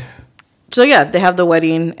 so yeah, they have the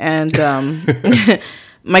wedding, and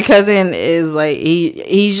My cousin is like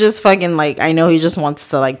he's just fucking like, I know he just wants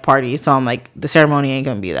to like party, so I'm like, the ceremony ain't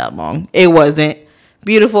gonna be that long. It wasn't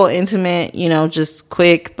beautiful, intimate, just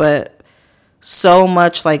quick, but so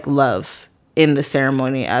much like love in the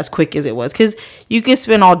ceremony as quick as it was, because you could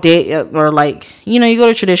spend all day, or like, you go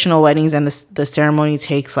to traditional weddings and the ceremony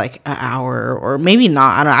takes like an hour, or maybe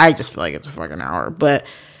not. I just feel like it's a fucking hour, but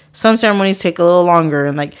some ceremonies take a little longer,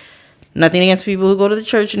 and like, nothing against people who go to the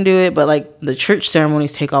church and do it, but like the church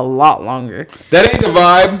ceremonies take a lot longer. That ain't the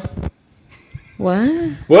vibe.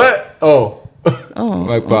 What? Oh,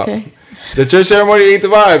 my pop. Okay. The church ceremony ain't the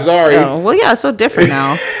vibe. Sorry. Oh, well, yeah, it's so different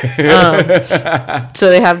now. So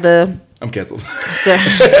they have the I'm canceled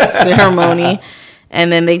ceremony,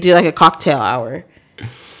 and then they do like a cocktail hour,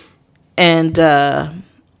 and yeah,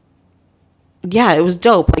 it was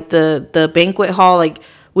dope. Like the banquet hall, like,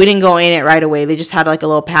 we didn't go in it right away. They just had like a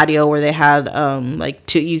little patio where they had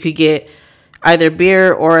you could get either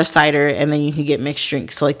beer or a cider, and then you could get mixed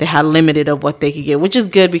drinks. So like they had limited of what they could get, which is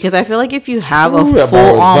good, because I feel like if you have a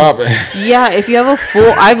full on, if you have a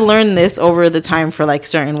full, I've learned this over the time for like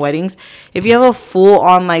certain weddings. If you have a full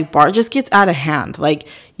on like bar, it just gets out of hand. Like,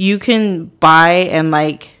 you can buy and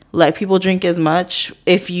like let people drink as much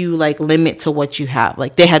if you like limit to what you have.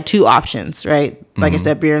 Like, they had 2 options, right? Like I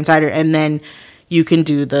said, beer and cider, and then you can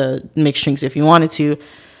do the mixed drinks if you wanted to.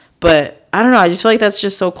 But I don't know, I just feel like that's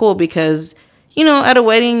just so cool, because at a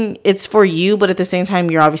wedding, it's for you, but at the same time,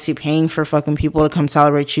 you're obviously paying for fucking people to come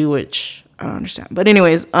celebrate you, which I don't understand. But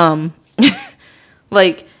anyways,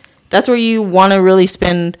 like, that's where you want to really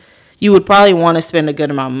spend. You would probably want to spend a good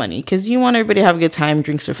amount of money, because you want everybody to have a good time,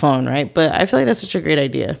 drinks are fun, right? But I feel like that's such a great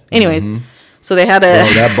idea. Anyways, so they had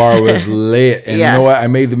that bar was lit, and you know what? I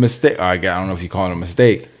made the mistake. I don't know if you call it a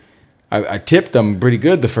mistake. I tipped them pretty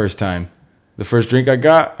good the first time. The first drink I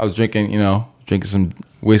got, I was drinking some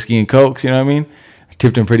whiskey and cokes, you know what I mean? I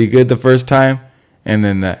tipped him pretty good the first time, and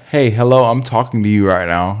then hey, hello, I'm talking to you right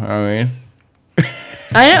now. You know what I mean?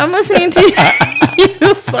 I'm listening to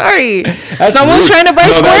you. Sorry, someone's trying to buy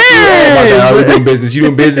squares. Oh, we're doing business. You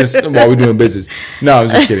doing business while we're doing business? No, I'm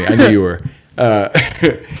just kidding. I knew you were.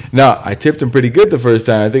 No, I tipped him pretty good the first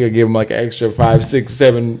time. I think I gave him like an extra $5, $6,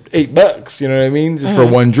 $7, $8. You know what I mean? Just for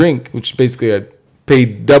one drink, which basically I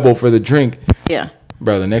paid double for the drink. Yeah,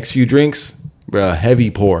 bro. The next few drinks, bro,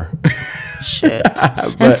 heavy pour. Shit.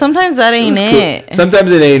 And sometimes that ain't it. Cool.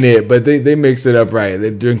 Sometimes it ain't it, but they mix it up right.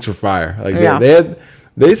 The drinks were fire. Like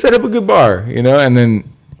they set up a good bar, and then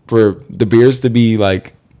for the beers to be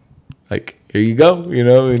like here you go,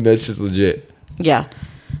 and that's just legit. Yeah.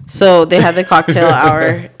 So they had the cocktail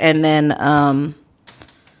hour, and then it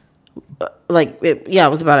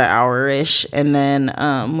was about an hour-ish, and then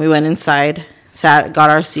we went inside, got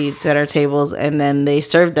our seats at our tables, and then they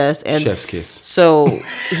served us. And chef's kiss. So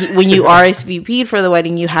when you RSVP'd for the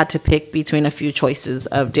wedding, you had to pick between a few choices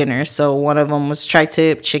of dinner. So one of them was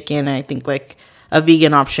tri-tip, chicken, and I think like a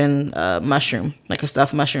vegan option, mushroom, like a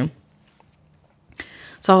stuffed mushroom.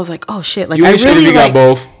 So I was like, oh shit, like you I ain't really shit if you got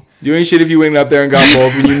both. You ain't shit if you went up there and got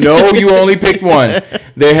both, and you only picked one.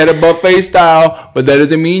 They had a buffet style, but that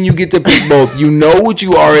doesn't mean you get to pick both. You know what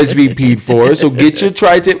you RSVP'd for, so get your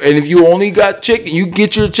tri-tip. And if you only got chicken, you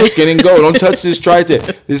get your chicken and go. Don't touch this tri-tip.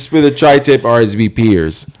 This is for the tri-tip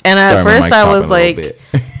RSVPers. And at first I was like,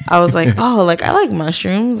 oh, like I like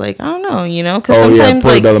mushrooms. Like, I don't know, because sometimes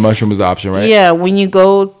portobello mushroom is the option, right? Yeah, when you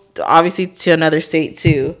go obviously to another state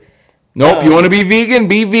too. Nope, you want to be vegan?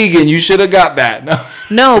 Be vegan. You should have got that.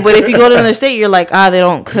 No, but if you go to another state, you're like, they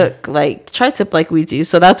don't cook like tri-tip like we do.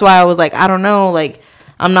 So that's why I was like, I don't know, like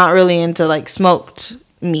I'm not really into like smoked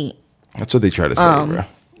meat. That's what they try to say, bro.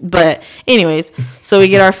 But anyways, so we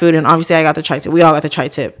get our food, and obviously I got the tri-tip. We all got the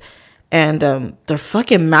tri-tip. And their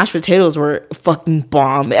fucking mashed potatoes were fucking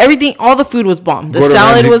bomb. Everything, all the food was bomb. The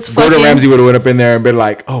salad was fucking... Gordon Ramsay would have went up in there and been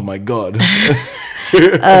like, oh my God.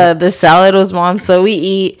 The salad was bomb. So we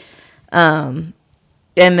eat... and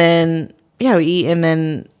then we eat, and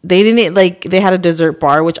then they didn't they had a dessert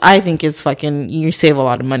bar, which I think is fucking, you save a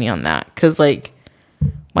lot of money on that, because like,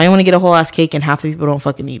 why you want to get a whole ass cake and half the people don't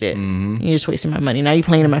fucking eat it? You're just wasting my money. Now you're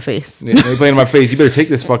playing in my face. Yeah, you're playing in my face. You better take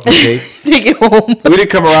this fucking cake. Take it home. We didn't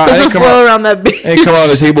come around. I didn't come around that bitch. I didn't come around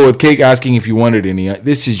the table with cake asking if you wanted any.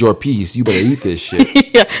 This is your piece. You better eat this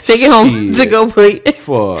shit. Yeah, take it home to go plate.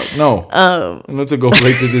 Fuck no. No to go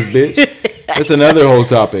plate to this bitch. That's another whole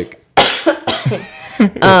topic.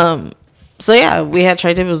 So yeah, we had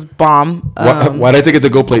tri-tip. It was bomb. Why'd I take a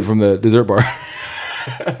to-go plate from the dessert bar?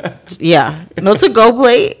 Yeah, no to-go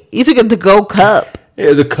plate. You took a to-go cup. It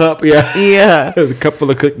was a cup. Yeah. Yeah. It was a cup full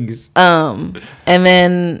of cookies. And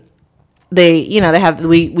then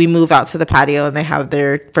we move out to the patio and they have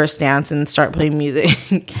their first dance and start playing music.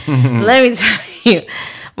 Let me tell you,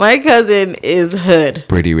 my cousin is hood.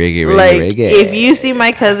 Pretty reggae, like, reggae. If you see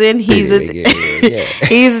my cousin, he's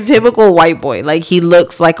he's a typical white boy. Like, he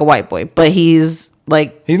looks like a white boy, but he's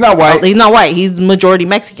like, he's not white. He's not white. He's majority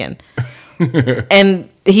Mexican. And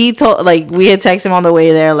he told, like, we had texted him on the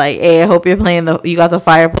way there, like, hey, I hope you're playing you got the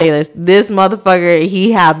fire playlist. This motherfucker,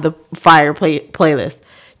 he had the fire playlist.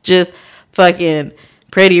 Just fucking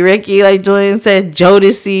Pretty Ricky, like Julian said,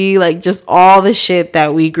 Jodeci, like, just all the shit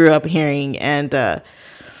that we grew up hearing. And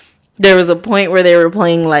there was a point where they were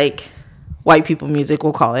playing, like, white people music,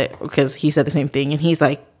 we'll call it, because he said the same thing. And he's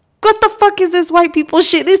like, what the fuck is this white people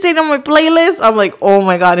shit? This ain't on my playlist. I'm like, oh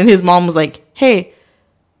my God. And his mom was like, hey,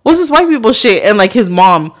 what's this white people shit? And, like, his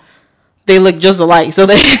mom, they look just alike. So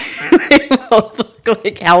they both look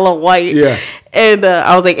like hella white. Yeah. And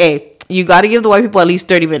I was like, hey, you got to give the white people at least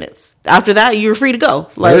 30 minutes. After that, you're free to go.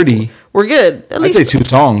 Like, 30? We're good. I'd say 2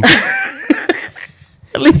 songs.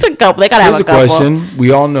 At least a couple. They got to have a couple. Here's a question.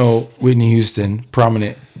 We all know Whitney Houston,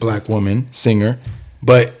 prominent black woman, singer.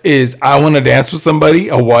 But is I Want to Dance with Somebody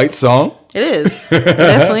a white song? It is. It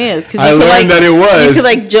definitely is. I learned that it was. You could,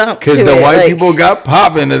 like, jump to it. Because the white people got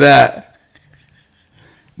pop into that.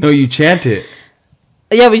 No, you chant it.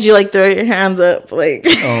 Yeah, but you, like, throw your hands up. Like.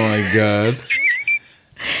 Oh, my God.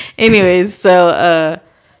 Anyways, so,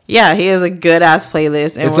 yeah, he has a good-ass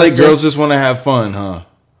playlist. And it's like girls just want to have fun, huh?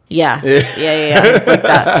 Yeah. Yeah. It's like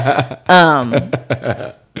that.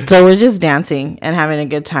 So we're just dancing and having a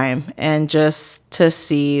good time. And just to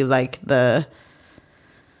see, like, the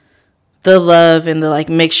love and the, like,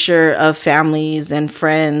 mixture of families and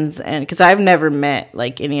friends, and because I've never met,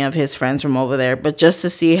 like, any of his friends from over there, but just to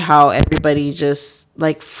see how everybody just,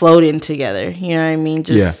 like, flowed in together, you know what I mean?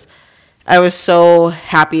 Just, yeah. I was so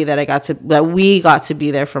happy that we got to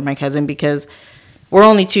be there for my cousin, because we're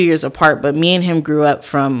only 2 years apart, but me and him grew up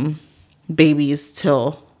from babies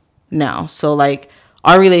till now. So, like,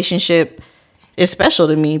 our relationship is special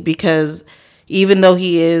to me, because even though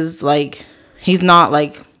he is, like, he's not,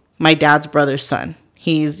 like, my dad's brother's son.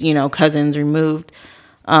 He's, cousins removed.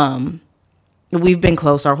 We've been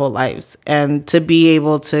close our whole lives. And to be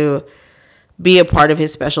able to be a part of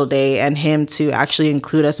his special day and him to actually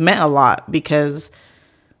include us meant a lot, because,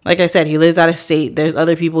 like I said, he lives out of state. There's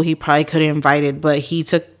other people he probably could have invited, but he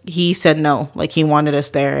said no. Like, he wanted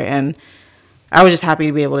us there. And I was just happy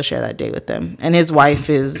to be able to share that day with them. And his wife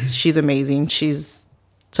she's amazing. She's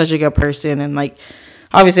such a good person. And, like,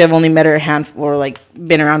 obviously, I've only met her a handful, or, like,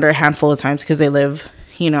 been around her a handful of times because they live,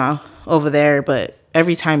 over there. But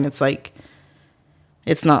every time it's like,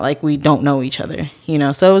 it's not like we don't know each other,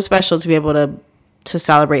 So it was special to be able to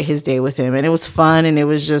celebrate his day with him. And it was fun, and it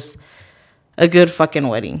was just a good fucking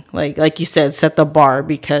wedding. Like you said, set the bar,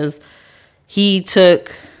 because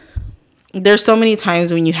there's so many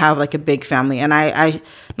times when you have, like, a big family. And I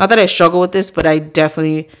not that I struggle with this, but I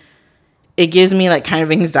definitely, it gives me, like, kind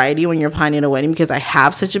of anxiety when you're planning a wedding, because I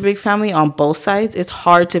have such a big family on both sides. It's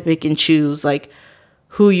hard to pick and choose, like,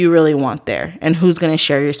 who you really want there and who's going to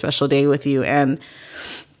share your special day with you. And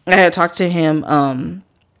I had talked to him,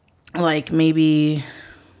 like, maybe,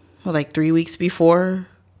 3 weeks before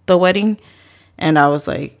the wedding. And I was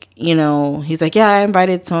like, he's like, yeah, I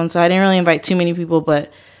invited so-and-so. I didn't really invite too many people,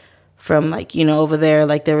 but from, like, over there,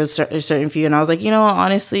 like, there was a certain few. And I was like,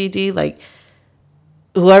 honestly, D, like,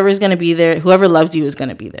 whoever's going to be there, whoever loves you is going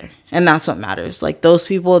to be there. And that's what matters. Like, those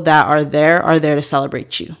people that are there to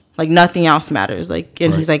celebrate you. Like, nothing else matters. Like,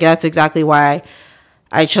 and right. He's like, that's exactly why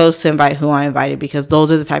I chose to invite who I invited, because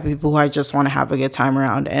those are the type of people who I just want to have a good time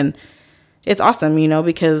around. And it's awesome,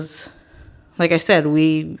 because, like I said,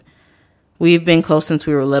 we've been close since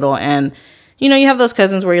we were little. And, you have those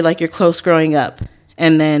cousins where you're close growing up,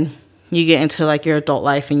 and then you get into, like, your adult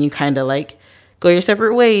life, and you kind of, like, go your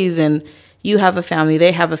separate ways, and you have a family,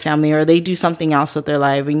 they have a family, or they do something else with their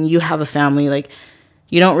life, and you have a family. Like,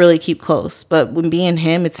 you don't really keep close. But when being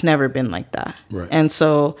him, it's never been like that. Right. And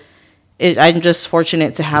so I'm just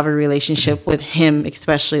fortunate to have a relationship with him,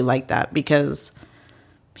 especially like that, because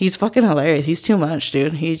he's fucking hilarious. He's too much,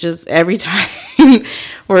 dude. He just, every time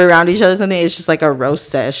we're around each other, something, it's just like a roast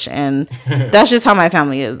sesh. And that's just how my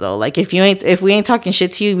family is, though. Like, if we ain't talking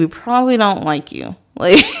shit to you, we probably don't like you.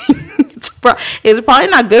 Like, it's probably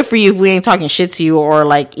not good for you if we ain't talking shit to you, or,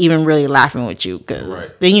 like, even really laughing with you,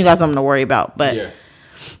 because then you got something to worry about. But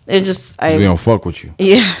it just, we don't fuck with you.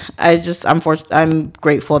 Yeah, I'm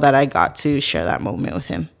grateful that I got to share that moment with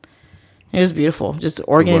him. It was beautiful. Just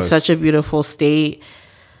Oregon is such a beautiful state.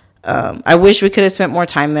 I wish we could have spent more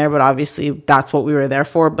time there, but obviously that's what we were there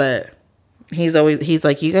for. But he's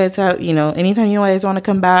like, you guys have, anytime you guys want to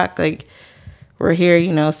come back, like, we're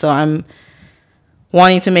here, so I'm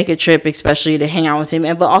wanting to make a trip, especially to hang out with him,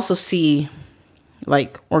 but also see,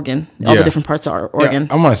 like, Oregon, all the different parts of Oregon.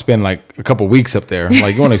 Yeah, I want to spend, like, a couple weeks up there.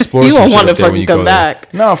 Like, you want to explore you some won't shit want to up there when fucking you come go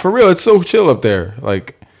back. There. No, for real, it's so chill up there.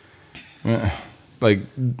 Like,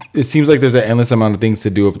 it seems like there's an endless amount of things to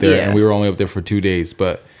do up there, and we were only up there for 2 days,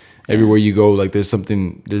 but everywhere you go, like, there's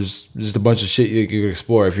just a bunch of shit you can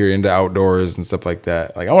explore if you're into outdoors and stuff like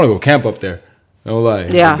that. Like, I want to go camp up there. No lie.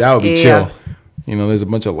 Yeah. Like, that would be chill. Yeah. There's a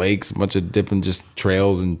bunch of lakes, a bunch of different just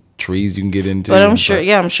trails and trees you can get into. But I'm sure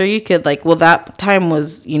you could, like, well, that time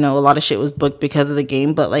was, a lot of shit was booked because of the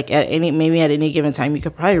game, but, like, at any given time, you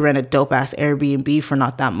could probably rent a dope ass Airbnb for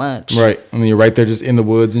not that much. Right. I mean, you're right there just in the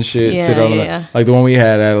woods and shit. Yeah, sit on yeah. like the one we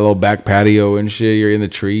had a little back patio and shit. You're in the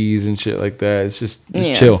trees and shit like that. It's just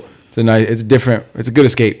chill. It's different. It's a good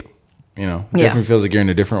escape. Definitely feels like you're in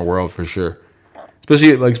a different world for sure.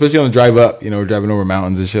 Especially on the drive up, driving over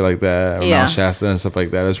mountains and shit like that, or Mount Shasta and stuff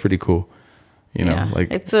like that. That's pretty cool.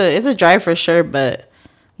 Like it's a drive for sure, but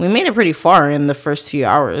we made it pretty far in the first few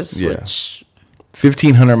hours. Yeah, which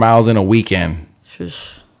 1,500 miles in a weekend.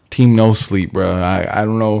 Team no sleep, bro. I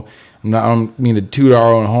don't know. I don't mean to toot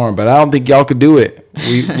our own horn, but I don't think y'all could do it.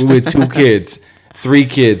 We with 2 kids, 3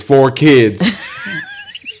 kids, 4 kids.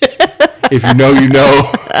 If you know, you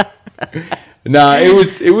know. Nah,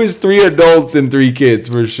 it was 3 adults and 3 kids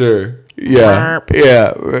for sure. Yeah.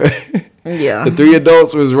 Yeah. The 3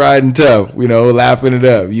 adults was riding tough, laughing it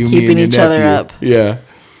up. Keeping each other up. Yeah.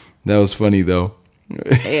 That was funny though.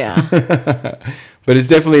 Yeah. But it's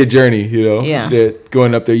definitely a journey, Yeah.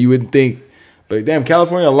 Going up there, you wouldn't think. But damn,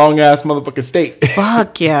 California, a long ass motherfucking state.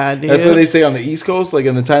 Fuck yeah, dude. That's what they say on the East Coast. Like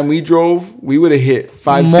in the time we drove, we would have hit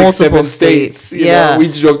 5, multiple 6, 7 states. Yeah. We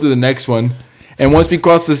just drove to the next one. And once we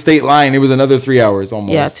crossed the state line, it was another 3 hours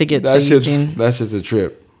almost. Yeah, to get to Eugene. That's just a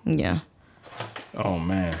trip. Yeah. Oh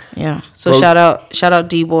man. Yeah. So shout out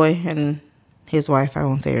D-Boy and his wife. I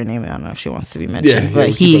won't say her name. I don't know if she wants to be mentioned. Yeah, but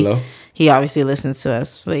he obviously listens to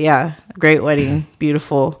us. But yeah, great wedding.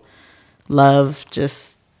 Beautiful. Love.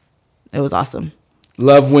 Just, it was awesome.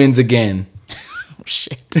 Love wins again. Oh,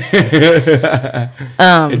 shit. It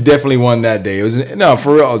definitely won that day. It was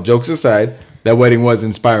for real. Jokes aside, that wedding was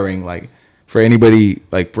inspiring. Like for anybody,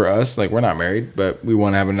 like for us, like we're not married, but we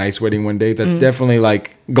want to have a nice wedding one day. That's definitely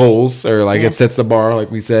like goals, or like it sets the bar,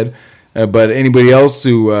 like we said. But anybody else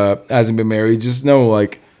who hasn't been married, just know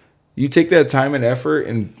like you take that time and effort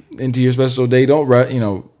and into your special day. Don't rush. I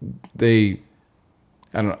don't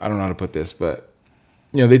know how to put this, but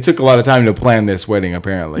they took a lot of time to plan this wedding.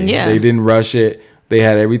 Apparently, they didn't rush it. They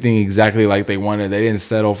had everything exactly like they wanted. They didn't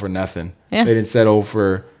settle for nothing. Yeah. They didn't settle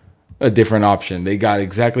for a different option. They got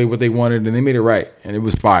exactly what they wanted and they made it right, and it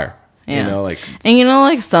was fire. Yeah. Like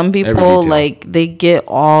some people like they get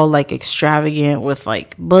all like extravagant with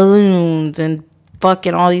like balloons and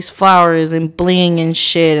fucking all these flowers and bling and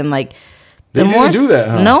shit, and like the more do that,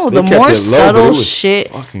 huh? No, the more subtle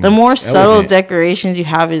shit, the more subtle decorations you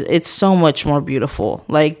have, it's so much more beautiful.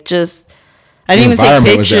 Like just I didn't even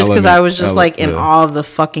take pictures because I was just like in awe of the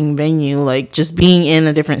fucking venue, like just being in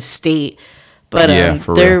a different state. But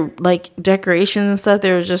they're like decorations and stuff.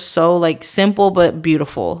 They were just so like simple but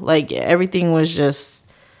beautiful. Like everything was just,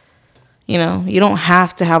 you don't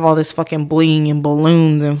have to have all this fucking bling and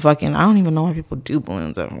balloons and fucking. I don't even know why people do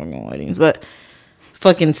balloons at fucking weddings, but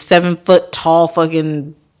fucking 7-foot tall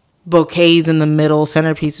fucking bouquets in the middle,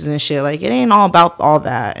 centerpieces and shit. Like it ain't all about all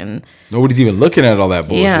that, and nobody's even looking at all that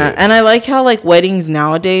bullshit. Yeah, and I like how like weddings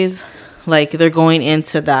nowadays, like they're going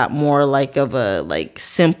into that more like of a like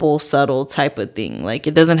simple, subtle type of thing. Like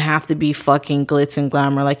it doesn't have to be fucking glitz and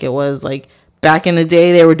glamour like it was like back in the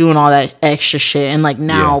day. They were doing all that extra shit, and like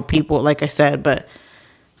now people, like I said, but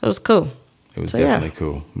it was cool. It was definitely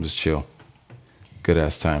cool. It was chill. Good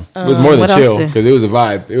ass time. It was more than chill because it was a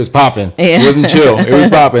vibe. It was popping. Yeah. It wasn't chill. It was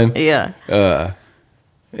popping. Yeah.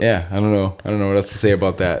 Yeah. I don't know what else to say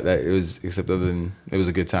about that. That it was, except other than it was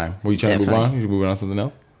a good time. Were you trying to move on? You moving on to something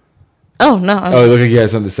else? Oh no. Look like you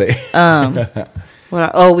had something to say.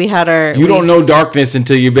 We had our. You don't know darkness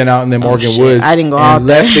until you've been out in them Oregon woods. I didn't go out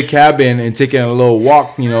there. Left the cabin and taking a little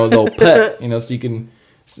walk. A little putt. So you can,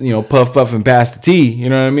 puff and pass the tea. You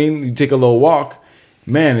know what I mean? You take a little walk.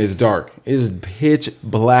 Man, it's dark. It's pitch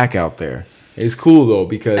black out there. It's cool though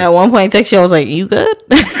because at one point I texted you, I was like, "You good?"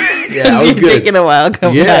 Yeah, I was good. Taking a while.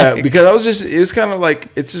 Back. Because it was kind of like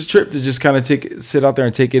it's just a trip to just kind of sit out there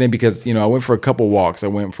and take it in because I went for a couple walks. I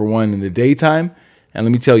went for one in the daytime, and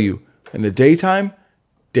let me tell you, in the daytime,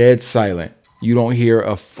 dead silent. You don't hear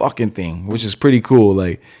a fucking thing, which is pretty cool.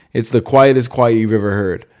 Like it's the quietest quiet you've ever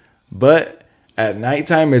heard. But At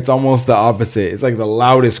nighttime, it's almost the opposite. It's like the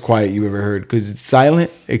loudest quiet you've ever heard because it's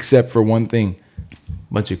silent except for one thing.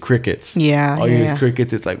 Bunch of crickets. Yeah. All you hear is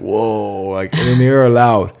crickets. It's like, whoa. Like, and then they are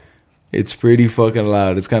loud. It's pretty fucking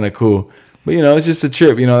loud. It's kind of cool. But, you know, it's just a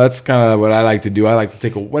trip. You know, that's kind of what I like to do. I like to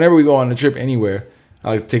take whenever we go on a trip anywhere,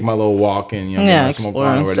 I like to take my little walk and, you know, smoke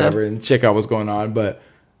on or whatever and check out what's going on. But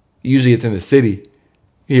usually it's in the city.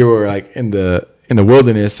 Here we're like in the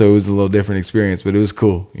wilderness, so it was a little different experience, but it was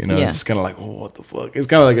cool. You know, it's just kind of like, oh, what the fuck? It was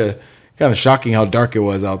kind of like kind of shocking how dark it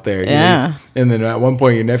was out there. Yeah. Know? And then at one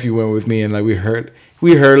point, your nephew went with me, and like we heard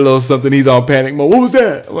a little something. He's all panic mode. What was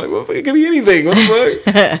that? I'm like, well, it could be anything. What the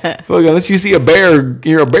fuck? Fuck, unless you see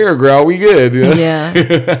hear a bear growl, we good. You know?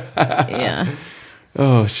 Yeah. Yeah.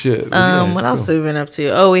 Oh shit. What else have we been up to?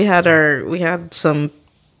 Oh, we had some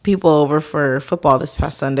people over for football this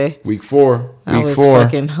past Sunday. Week 4. That was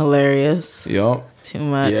fucking hilarious. Yup. Too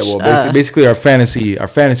much. Yeah, well, basically our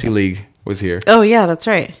fantasy league was here. Oh yeah, that's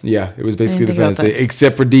right. Yeah, it was basically the fantasy,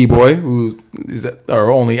 except for D-Boy, who is our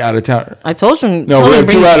only out of towner. I told him. No, we have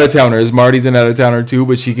 2 out of towners. Marty's an out of towner too,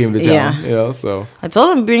 but she came to town. Yeah. You know, so I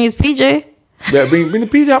told him to bring his PJ. Yeah, bring the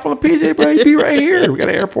PJ up on the PJ, bro. He'd be right here. We got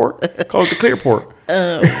an airport. Call it the Clearport.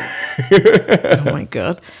 Oh my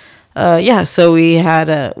god. Yeah, so we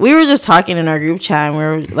were just talking in our group chat, and we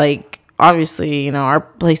were like, obviously, you know, our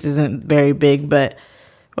place isn't very big, but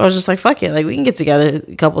I was just like, fuck it, like we can get together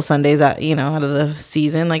a couple Sundays out of the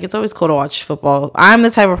season. Like, it's always cool to watch football. I'm the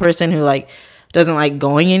type of person who like doesn't like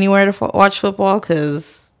going anywhere to watch football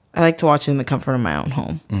because I like to watch it in the comfort of my own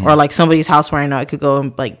home, or like somebody's house where I know I could go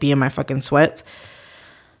and like be in my fucking sweats.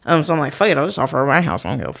 So I'm like, fuck it, I'll just offer my house. I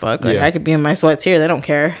don't give a fuck. Like, I could be in my sweats here. They don't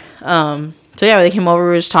care. So yeah, they came over, we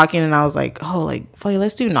were just talking, and I was like, oh, like, fuck it,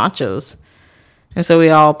 let's do nachos. And so we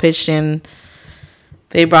all pitched in.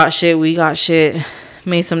 They brought shit, we got shit,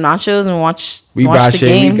 made some nachos, and watched the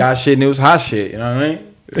games. We got shit, and it was hot shit, you know what I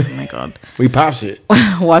mean? Oh my god. We pop shit.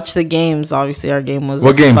 Watch the games. Obviously our game was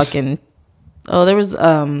what games? Fucking there was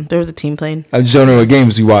a team playing. I just don't know what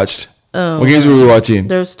games we watched. What games were we watching?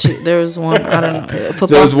 There was 2. There was one, I don't know. Football.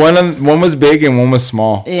 There was one was big and one was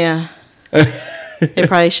small. Yeah. It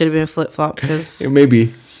probably should have been flip-flop because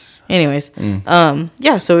maybe. Anyways,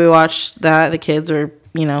 yeah, so we watched that. The kids were,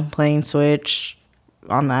 you know, playing Switch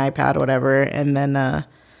on the iPad or whatever, and then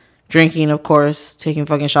drinking, of course, taking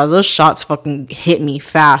fucking shots. Those shots fucking hit me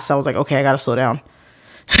fast. I was like, okay, I gotta slow down.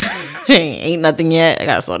 Ain't nothing yet. I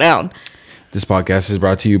gotta slow down. This podcast is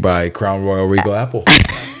brought to you by Crown Royal Regal Apple.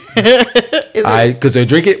 Because they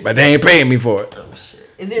drink it, but they ain't paying me for it. Oh shit!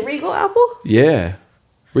 Is it Regal Apple? Yeah,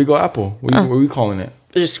 Regal Apple. What are we calling it?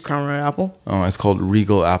 Just Crown Royal Apple. Oh, it's called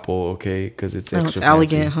Regal Apple, okay? Because it's extra it's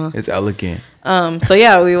elegant, fancy. Huh? It's elegant. So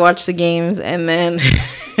yeah, we watched the games, and then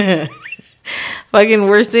fucking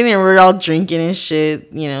we're sitting and we're all drinking and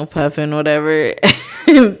shit, you know, puffing, whatever.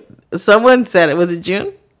 Someone said it. Was it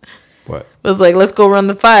June? What? It was like, let's go run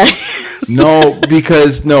the 5.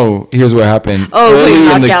 Here's what happened. Oh,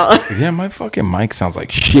 wait, knockout. Yeah, my fucking mic sounds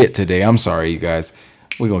like shit today. I'm sorry, you guys.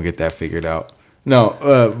 We're going to get that figured out.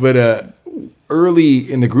 No, but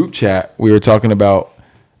early in the group chat, we were talking about,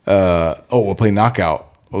 we'll play knockout.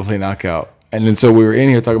 And then so we were in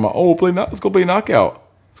here talking about, let's go play knockout.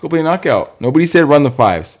 Nobody said run the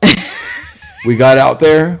 5s. We got out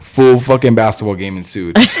there, full fucking basketball game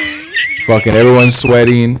ensued. Fucking everyone's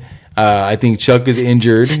sweating. I think Chuck is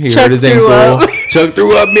injured. He hurt his ankle. Chuck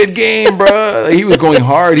threw up mid-game, bro. He was going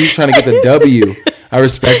hard. He's trying to get the W. I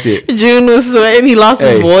respect it. June was sweating. He lost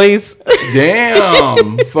his voice.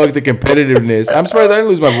 Damn. Fuck the competitiveness. I'm surprised I didn't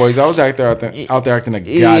lose my voice. I was out there acting a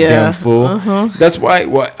goddamn fool. Uh-huh. That's why.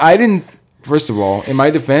 I didn't. First of all, in my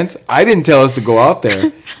defense, I didn't tell us to go out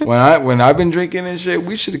there. When I've been drinking and shit,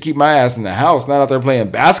 we should have kept my ass in the house, not out there playing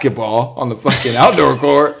basketball on the fucking outdoor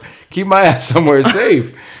court. Keep my ass somewhere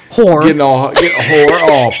safe. Get whore.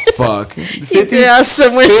 Oh fuck.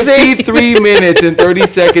 53 minutes and 30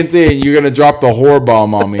 seconds in, you're gonna drop the whore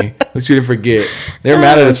bomb on me. Let's you didn't forget. They're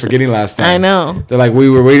mad at us for getting last time. I know. They're like, we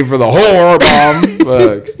were waiting for the whore bomb.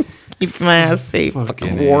 Fuck. Keep my ass safe.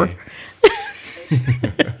 Fucking whore.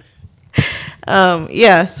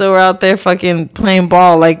 Yeah, so we're out there fucking playing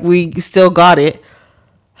ball like we still got it.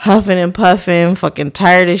 Huffing and puffing, fucking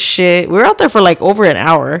tired as shit. We were out there for like over an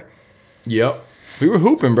hour. Yep. We were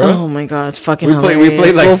hooping, bro. Oh my god, it's fucking hilarious. We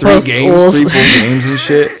played like 3 full games and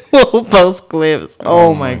shit. We'll post clips.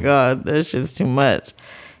 Oh my god, that shit's too much.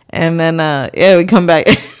 And then we come back.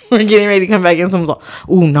 We're getting ready to come back, and someone's like,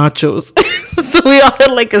 "Ooh, nachos." So we all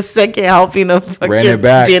had like a second helping of fucking Ran it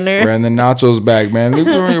back. dinner. Ran the nachos back, man. These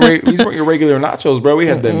weren't your regular nachos, bro. We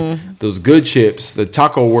had those good chips, the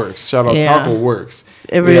Taco Works. Shout out Taco Works.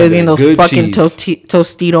 Everybody was eating those fucking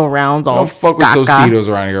Tostito rounds. All don't fuck with Tostitos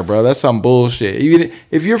around here, bro. That's some bullshit. Even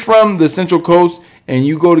if you're from the Central Coast and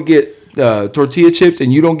you go to get tortilla chips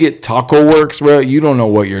and you don't get Taco Works, bro, you don't know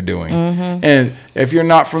what you're doing. And if you're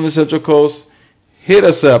not from the Central Coast, hit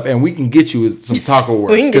us up and we can get you some Taco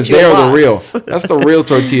Works because they are the real. That's the real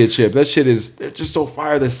tortilla chip. That shit is just so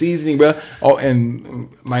fire. The seasoning, bro. Oh, and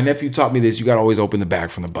my nephew taught me this. You got to always open the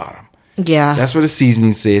bag from the bottom. Yeah. That's where the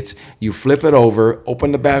seasoning sits. You flip it over,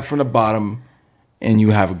 open the bag from the bottom, and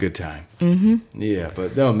you have a good time. Yeah,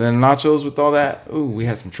 but no, then nachos with all that. Ooh, we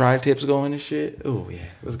had some tri-tips going and shit. Ooh, yeah,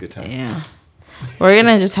 it was a good time. Yeah. We're going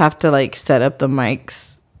to just have to like set up the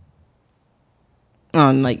mics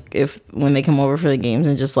on like when they come over for the games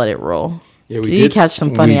and just let it roll. Yeah, you catch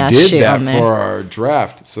some funny ass shit on there for our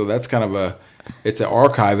draft. So that's kind of it's an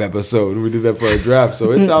archive episode. We did that for our draft,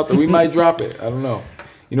 so it's out there. We might drop it. I don't know.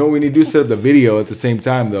 You know what we need to do? Set up the video at the same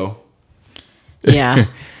time though. Yeah.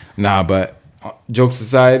 Nah, but jokes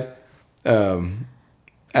aside,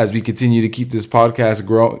 as we continue to keep this podcast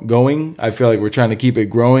going, I feel like we're trying to keep it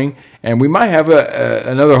growing, and we might have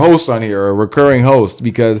another host on here, a recurring host,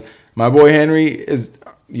 because my boy Henry is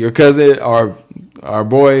your cousin. Our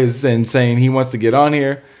boy is saying he wants to get on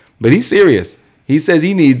here, but he's serious. He says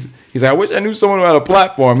he's like, I wish I knew someone who had a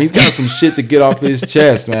platform. He's got some shit to get off his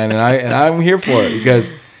chest, man, and I'm here for it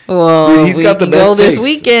because he's got the best this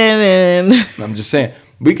weekend, and I'm just saying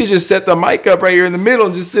we could just set the mic up right here in the middle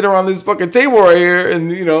and just sit around this fucking table right here,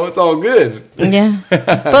 and it's all good. Yeah,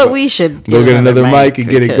 but we should go get another mic and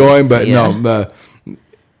get it going. But no.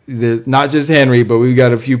 There's not just Henry, but we've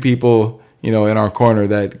got a few people, in our corner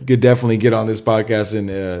that could definitely get on this podcast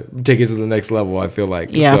and take it to the next level. I feel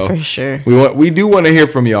like, so for sure. We do want to hear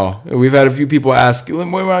from y'all. We've had a few people ask, when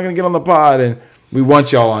am I going to get on the pod? And we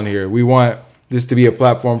want y'all on here. We want this to be a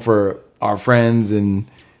platform for our friends and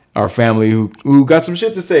our family who got some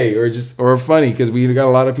shit to say or funny, because we got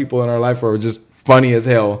a lot of people in our life who are just funny as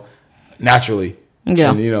hell naturally.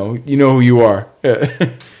 Yeah, and you know who you are,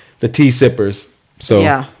 the tea sippers. So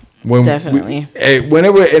yeah. Definitely.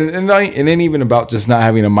 Whenever and it ain't even about just not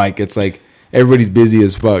having a mic. It's like everybody's busy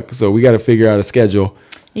as fuck, so we got to figure out a schedule.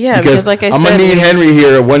 Yeah, because like I'm gonna need Henry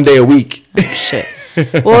here one day a week. Oh, shit.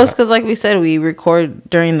 Well, it's because like we said, we record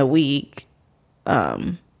during the week,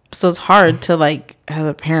 so it's hard to like as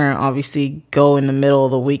a parent obviously go in the middle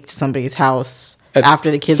of the week to somebody's house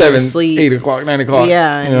after the kids are asleep, 8 o'clock, 9 o'clock.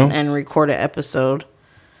 Yeah, and record an episode.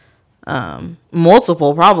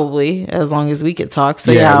 Multiple probably, as long as we could talk.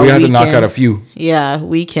 So we have to knock out a few. Yeah,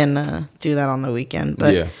 we can do that on the weekend.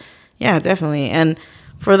 But yeah, definitely. And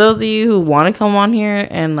for those of you who want to come on here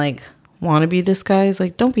and like want to be this guys,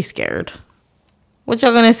 like don't be scared. What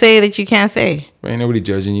y'all gonna say that you can't say? Ain't nobody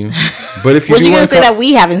judging you. But if you what you gonna say that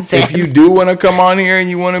we haven't said? If you do want to come on here and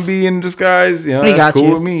you want to be in disguise, that's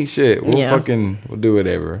cool with me. Shit, we'll do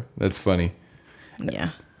whatever. That's funny.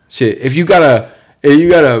 Yeah. Shit, if you got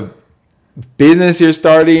a business you're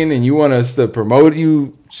starting and you want us to promote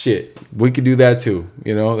you, shit, we could do that too.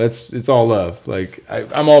 It's all love. Like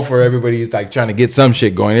I'm all for everybody like trying to get some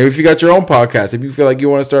shit going. If you got your own podcast, if you feel like you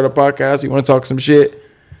want to start a podcast, you want to talk some shit,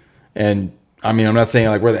 and I mean, I'm not saying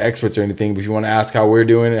like we're the experts or anything, but if you want to ask how we're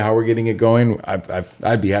doing it, how we're getting it going,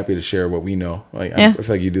 I'd be happy to share what we know. Like I feel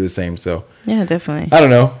like you do the same. So yeah, definitely. I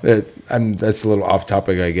don't know. That's a little off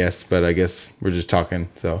topic, I guess, but I guess we're just talking.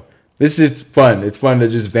 So this is fun. It's fun to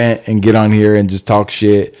just vent and get on here and just talk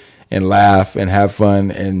shit and laugh and have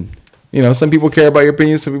fun. And some people care about your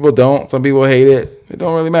opinion, some people don't. Some people hate it. It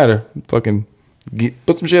don't really matter. Fucking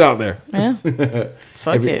put some shit out there. Yeah.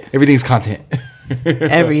 Fuck it. Everything's content.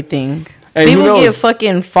 Everything. And people get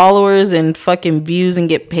fucking followers and fucking views and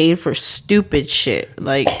get paid for stupid shit.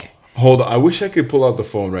 Like, hold on. I wish I could pull out the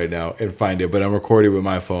phone right now and find it, but I'm recording with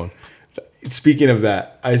my phone. Speaking of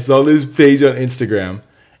that, I saw this page on Instagram,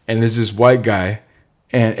 and there's this white guy,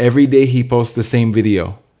 and every day he posts the same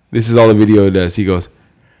video. This is all the video does. He goes,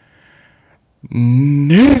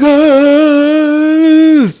 niggas,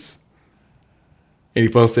 and he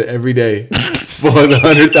posts it every day. For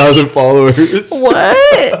 100,000 followers.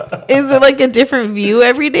 What? Is it like a different view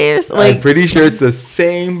every day or something? I'm pretty sure it's the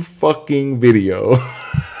same fucking video.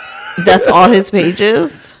 That's all his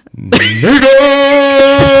pages? Niggas!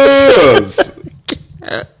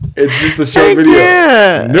 It's just a short video.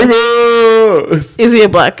 Yeah. Niggas! Is he a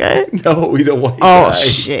black guy? No, he's a white guy. Oh,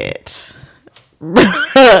 shit. See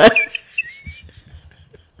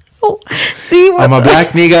what? I'm a black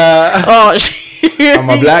nigga. Oh, shit. I'm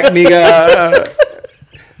a black nigga.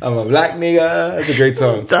 I'm a black nigga. That's a great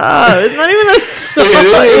song. Stop. It's not even a song.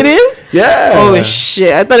 It is? Yeah. Oh,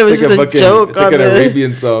 shit. I thought it was just a joke. It's like an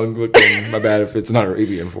Arabian song. My bad if it's not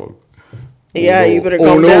Arabian folk. Yeah, you better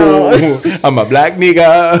calm down. I'm a black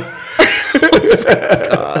nigga.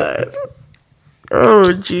 God.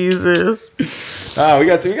 Oh, Jesus. We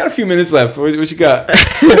got a few minutes left. What you got?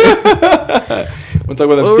 Want to talk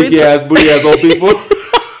about them sticky ass, booty ass old people?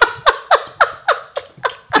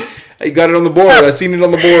 You got it on the board. I seen it on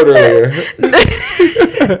the board earlier.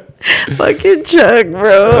 Fucking Chuck,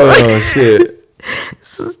 bro. Oh, shit.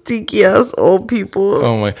 Stinky ass old people.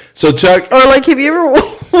 Oh, my. So, Chuck. Or, like, have you ever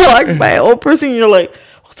walked by an old person and you're like,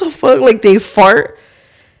 what the fuck? Like, they fart?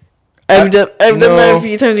 I've done that a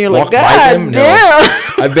few times and you're like, God damn. No.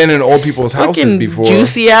 I've been in old people's houses fucking before.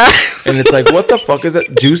 Juicy ass. And it's like, what the fuck is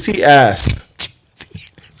that? Juicy ass.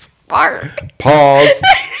 Fart. Pause.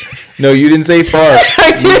 No, you didn't say fart.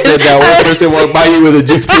 You said that one person walked by you with a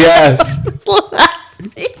juicy ass.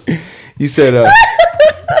 You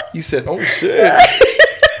said, oh shit.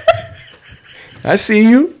 I see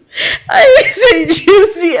you. I didn't say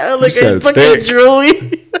juicy. I was like, I'm fucking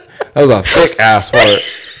drooly. That was a thick ass fart.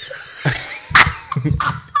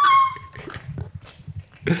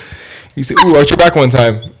 You said, ooh, arch your back one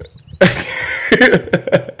time.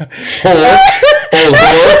 Hold.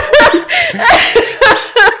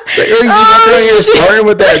 It's like, oh, you're starting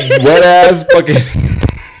with that wet ass fucking.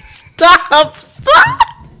 Stop.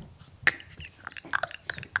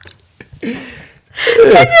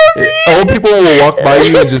 Old people will walk by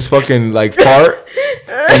you and just fucking like fart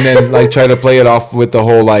and then like try to play it off with the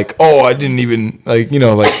whole like, oh, I didn't even like, you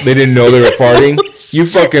know, like they didn't know they were farting. You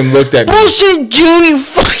fucking looked at me. Bullshit, June, you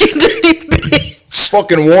fucking dirty bitch.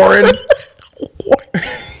 Fucking Warren.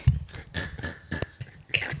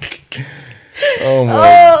 Oh my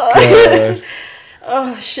god.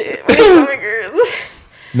 Oh shit, my stomach hurts.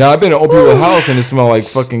 Now I've been at old people's house and it smells like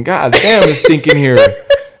fucking god damn, it's stinking here.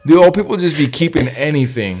 The old people just be keeping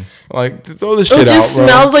anything. Like, throw this shit out, bro. It just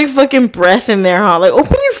smells like fucking breath in there, huh? Like,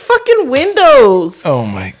 open your fucking windows. Oh,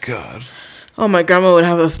 my God. Oh, my grandma would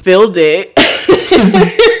have a field day.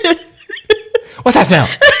 What's that smell?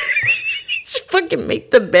 Just fucking make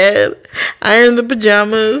the bed. Iron the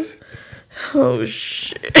pajamas. Oh,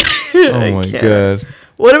 shit. Oh, my God.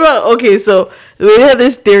 What about, okay, so we have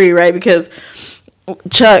this theory, right? Because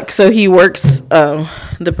Chuck, so he works, that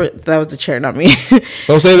was the chair, not me.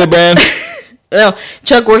 Don't say the brand. No,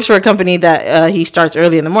 Chuck works for a company that he starts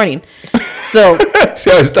early in the morning. So,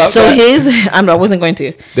 I wasn't going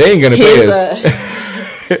to. They ain't gonna pay us.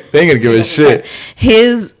 They ain't gonna give us shit.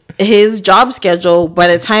 His job schedule, by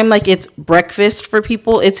the time like it's breakfast for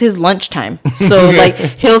people, it's his lunchtime. So like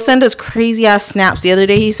he'll send us crazy ass snaps. The other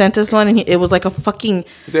day he sent us one and it was like a fucking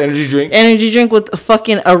energy drink with a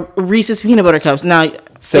fucking Reese's peanut butter cups. Now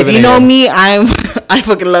if you know me, I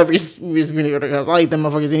fucking love Reese's peanut butter cups. I'll eat them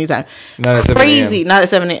motherfuckers anytime. Not at 7 crazy. Not at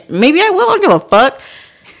 7 a.m. Maybe I will. I don't give a fuck.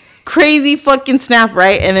 Crazy fucking snap,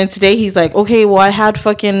 right? And then today he's like, okay, well I had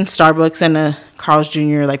fucking Starbucks and a Carl's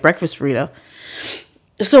Jr. like breakfast burrito.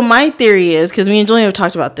 So my theory is, because me and Julian have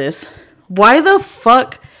talked about this, why the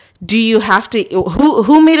fuck do you have to,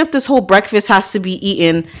 who made up this whole breakfast has to be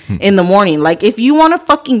eaten in the morning? Like, if you want a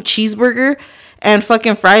fucking cheeseburger and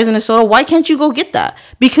fucking fries and a soda, why can't you go get that?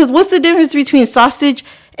 Because what's the difference between sausage,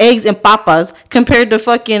 eggs, and papas compared to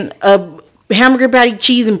fucking hamburger patty,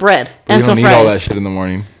 cheese, and bread and some fries? You don't need all that shit in the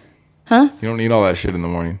morning. Huh? You don't need all that shit in the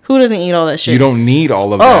morning. Who doesn't eat all that shit? You don't need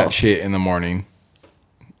all of that shit in the morning.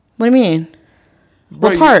 What do you mean?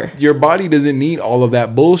 What part? Your body doesn't need all of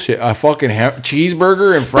that bullshit. A fucking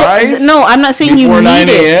cheeseburger and fries? No, I'm not saying you need 9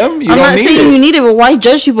 a.m. I'm not saying you need it, but why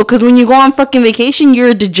judge people? Because when you go on fucking vacation, you're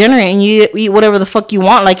a degenerate and you eat whatever the fuck you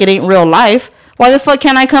want like it ain't real life. Why the fuck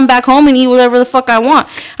can't I come back home and eat whatever the fuck I want?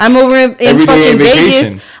 I'm over in fucking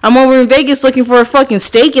Vegas. I'm over in Vegas looking for a fucking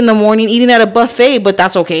steak in the morning, eating at a buffet, but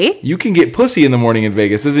that's okay. You can get pussy in the morning in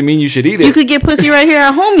Vegas. Doesn't mean you should eat it. You could get pussy right here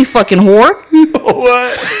at home, you fucking whore. You know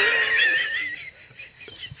what?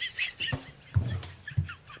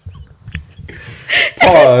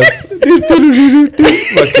 Pause.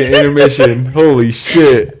 Fucking intermission. Holy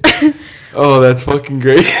shit. Oh, that's fucking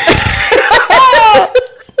great.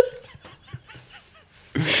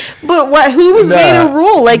 But what? Who's made a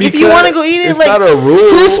rule? Like, if you want to go eat it, it's like, not a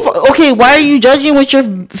rule. Okay, why are you judging with your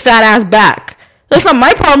fat ass back? That's not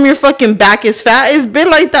my problem. Your fucking back is fat. It's been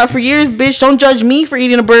like that for years, bitch. Don't judge me for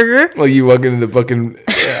eating a burger. Well, you walk into the fucking.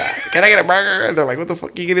 Can I get a burger? And they're like, "What the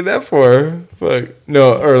fuck are you getting that for?" Fuck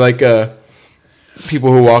no, or like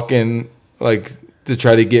people who walk in like to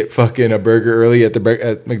try to get fucking a burger early at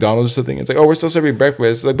McDonald's or something. It's like, "Oh, we're still serving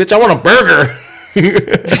breakfast." It's like, bitch, I want a burger.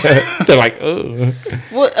 They're like, oh.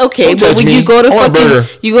 Well, okay, but when you go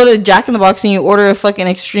to Jack in the Box and you order a fucking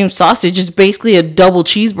extreme sausage, it's basically a double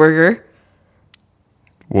cheeseburger.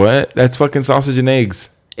 What? That's fucking sausage and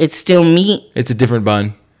eggs. It's still meat. It's a different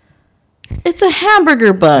bun. It's a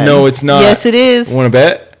hamburger bun. No, it's not. Yes, it is. Want to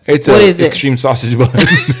bet? It's what is extreme sausage bun. And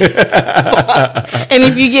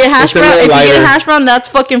if you get hash brown, that's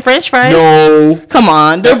fucking French fries. No, come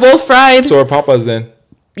on, they're both fried. So are Papa's then?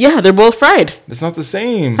 Yeah, they're both fried. That's not the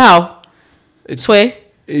same. How? It's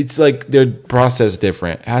like they're processed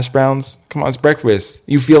different. Hash browns. Come on, it's breakfast.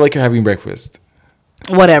 You feel like you're having breakfast.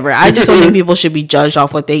 Whatever. I just don't think people should be judged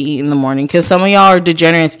off what they eat in the morning. Because some of y'all are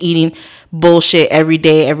degenerates eating bullshit every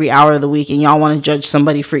day, every hour of the week. And y'all want to judge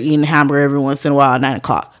somebody for eating a hamburger every once in a while at 9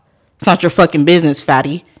 o'clock. It's not your fucking business,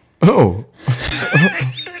 fatty. Oh.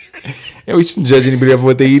 Yeah, we shouldn't judge anybody off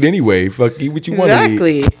what they eat anyway. Fuck, eat what you want to eat.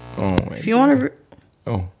 Exactly. Oh, if you want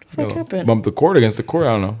to... Bump the cord against the cord.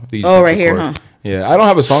 I don't know. Oh, right here, huh? Yeah, I don't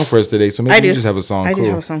have a song for us today, so maybe you just have a song. I do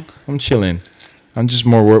have a song. I'm chilling. I'm just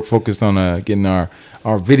more focused on getting our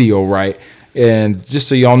video right. And just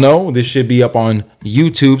so y'all know, this should be up on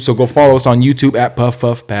YouTube. So go follow us on YouTube at Puff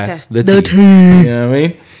Puff Pass the Tea. You know what I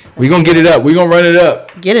mean? We're going to get it up. We're going to run it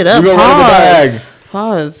up. Get it up. We're going to run it in the bag.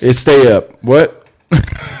 Pause. It stay up. What?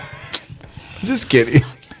 Just kidding.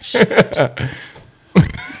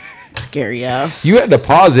 Scary ass. You had to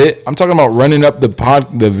pause it. I'm talking about running up the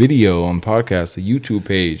video on podcast, the YouTube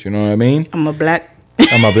page. You know what I mean? I'm a black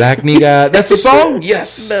nigga. That's the song?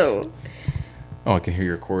 Yes. No. Oh, I can hear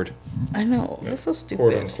your cord. I know. Yeah. That's so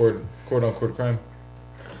stupid. Cord on cord crime.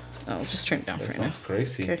 Oh, just turn it down for right now. Sounds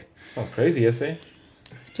crazy. Okay. Sounds crazy, SA.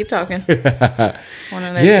 Keep talking. One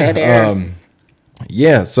of the dead air.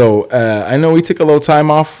 Yeah, so I know we took a little time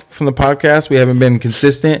off from the podcast. We haven't been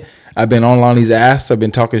consistent. I've been on Lonnie's ass. I've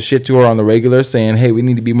been talking shit to her on the regular, saying, "Hey, we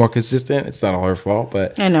need to be more consistent." It's not all her fault,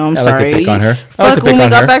 but I know. I'm sorry. I like to pick on her. Fuck, when we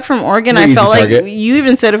got back from Oregon, I felt like you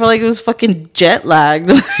even said it felt like it was fucking jet lagged.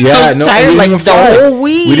 Yeah, no, tired like the whole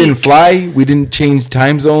week. We didn't fly. We didn't change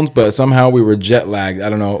time zones, but somehow we were jet lagged. I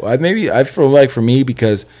don't know. I feel like for me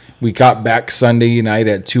because we got back Sunday night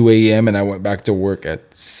at 2 a.m. and I went back to work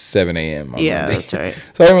at 7 a.m. Yeah, that's right.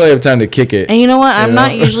 So I didn't really have time to kick it. And you know what? I'm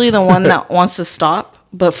not usually the one that wants to stop.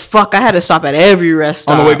 But fuck, I had to stop at every rest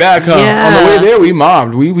stop. On the way back, huh? Yeah. On the way there, we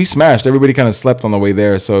mobbed. We smashed. Everybody kind of slept on the way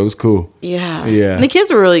there, so it was cool. Yeah. Yeah. And the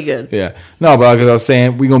kids were really good. Yeah. No, but like I was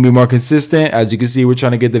saying, we're going to be more consistent. As you can see, we're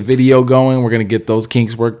trying to get the video going. We're going to get those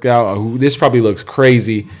kinks worked out. This probably looks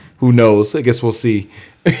crazy. Who knows? I guess we'll see.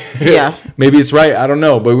 Yeah. Maybe it's right. I don't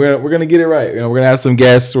know. But we're going to get it right. You know, we're going to have some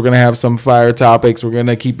guests. We're going to have some fire topics. We're going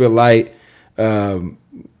to keep it light.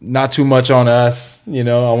 Not too much on us. You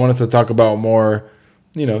know, I want us to talk about more...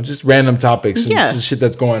 You know, just random topics, just shit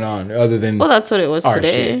that's going on, other than that's what it was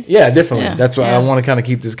today. Shit. Yeah, definitely. Yeah. That's why I want to kind of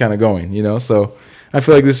keep this kind of going. You know, so I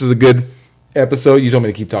feel like this is a good episode. You told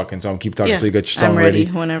me to keep talking, so I'm keep talking until you get your song ready.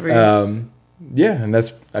 Whenever. Yeah, and I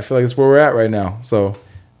feel like that's where we're at right now. So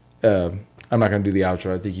I'm not gonna do the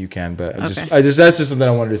outro. I think you can, but that's just something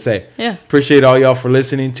I wanted to say. Yeah. Appreciate all y'all for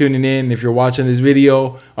listening, tuning in. If you're watching this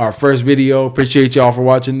video, our first video, appreciate y'all for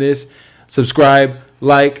watching this. Subscribe,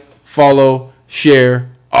 like, follow. Share,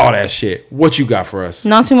 all that shit. What you got for us?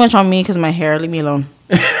 Not too much on me because my hair. Leave me alone.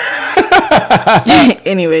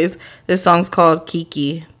 Anyways, this song's called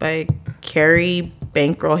Kiki by Carrie,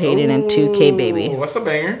 Bankroll Hayden, and 2K Baby. What's a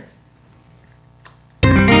banger?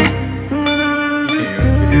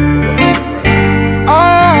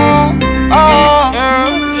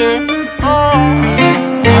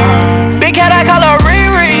 Big cat, I call her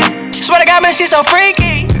Riri. Swear to God, man, she's so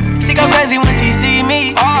freaky. She go crazy when she see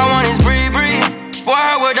me. All I want is boy,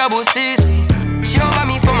 her with double CC. She don't got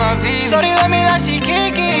me for my V. Shorty let me like she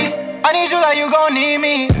Kiki. I need you like you gon' need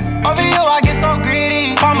me. Over you, I get so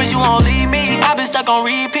greedy. Promise you won't leave me. I've been stuck on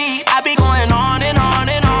repeat. I be going on and on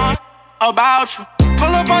and on about you.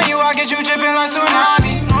 Pull up on you, I get you dripping like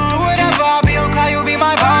tsunami. Do whatever, I'll be okay, you be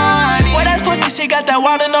my body. Well, that pussy, she got that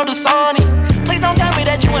wild and know the Sony. Please don't tell me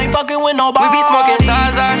that you ain't fucking with nobody. We be smoking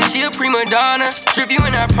Zaza, she a prima donna. Drip you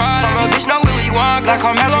in that Prada. I'm a bitch, no Willy Wonka. Like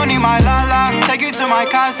Carmelo, need my Lala. Take you to my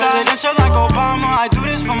casa. Presidential like Obama. I do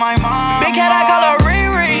this for my mom. Big cat, I call her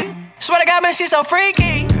Riri. Swear to God, man, she so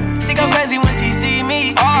freaky. She go crazy when she see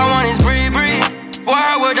me. All I want is Bree. Boy,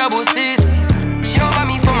 her with double CC. She don't got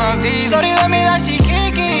me for my V. Shorty let me like she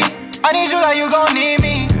Kiki. I need you like you gon' need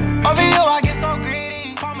me. Over you, I get so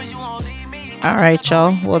greedy. Promise you won't leave me. All right,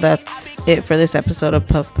 y'all. Well, that's it for this episode of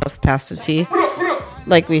Puff Puff Pass the Tea.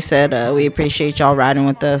 Like we said, we appreciate y'all riding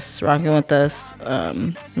with us, rocking with us.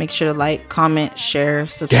 Make sure to like, comment, share,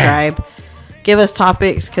 subscribe. give us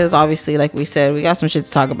topics, because obviously, like we said, we got some shit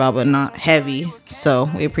to talk about, but not heavy. So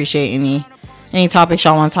we appreciate any topics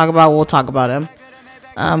y'all want to talk about. We'll talk about them.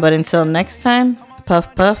 But until next time,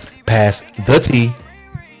 puff puff. Pass the tea.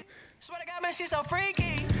 She's so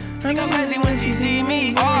freaky. She go crazy when she see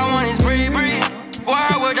me. All I want is breathe. Boy,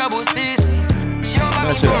 her with double C's. She don't got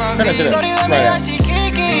me for my feet. Shorty let me know she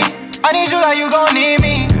kiki. I need you like you gon' need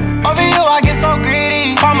me. Over you, I get so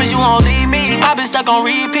greedy. Promise you won't leave me. I been stuck on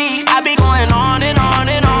repeat. I be going on and on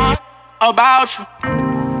and on about you.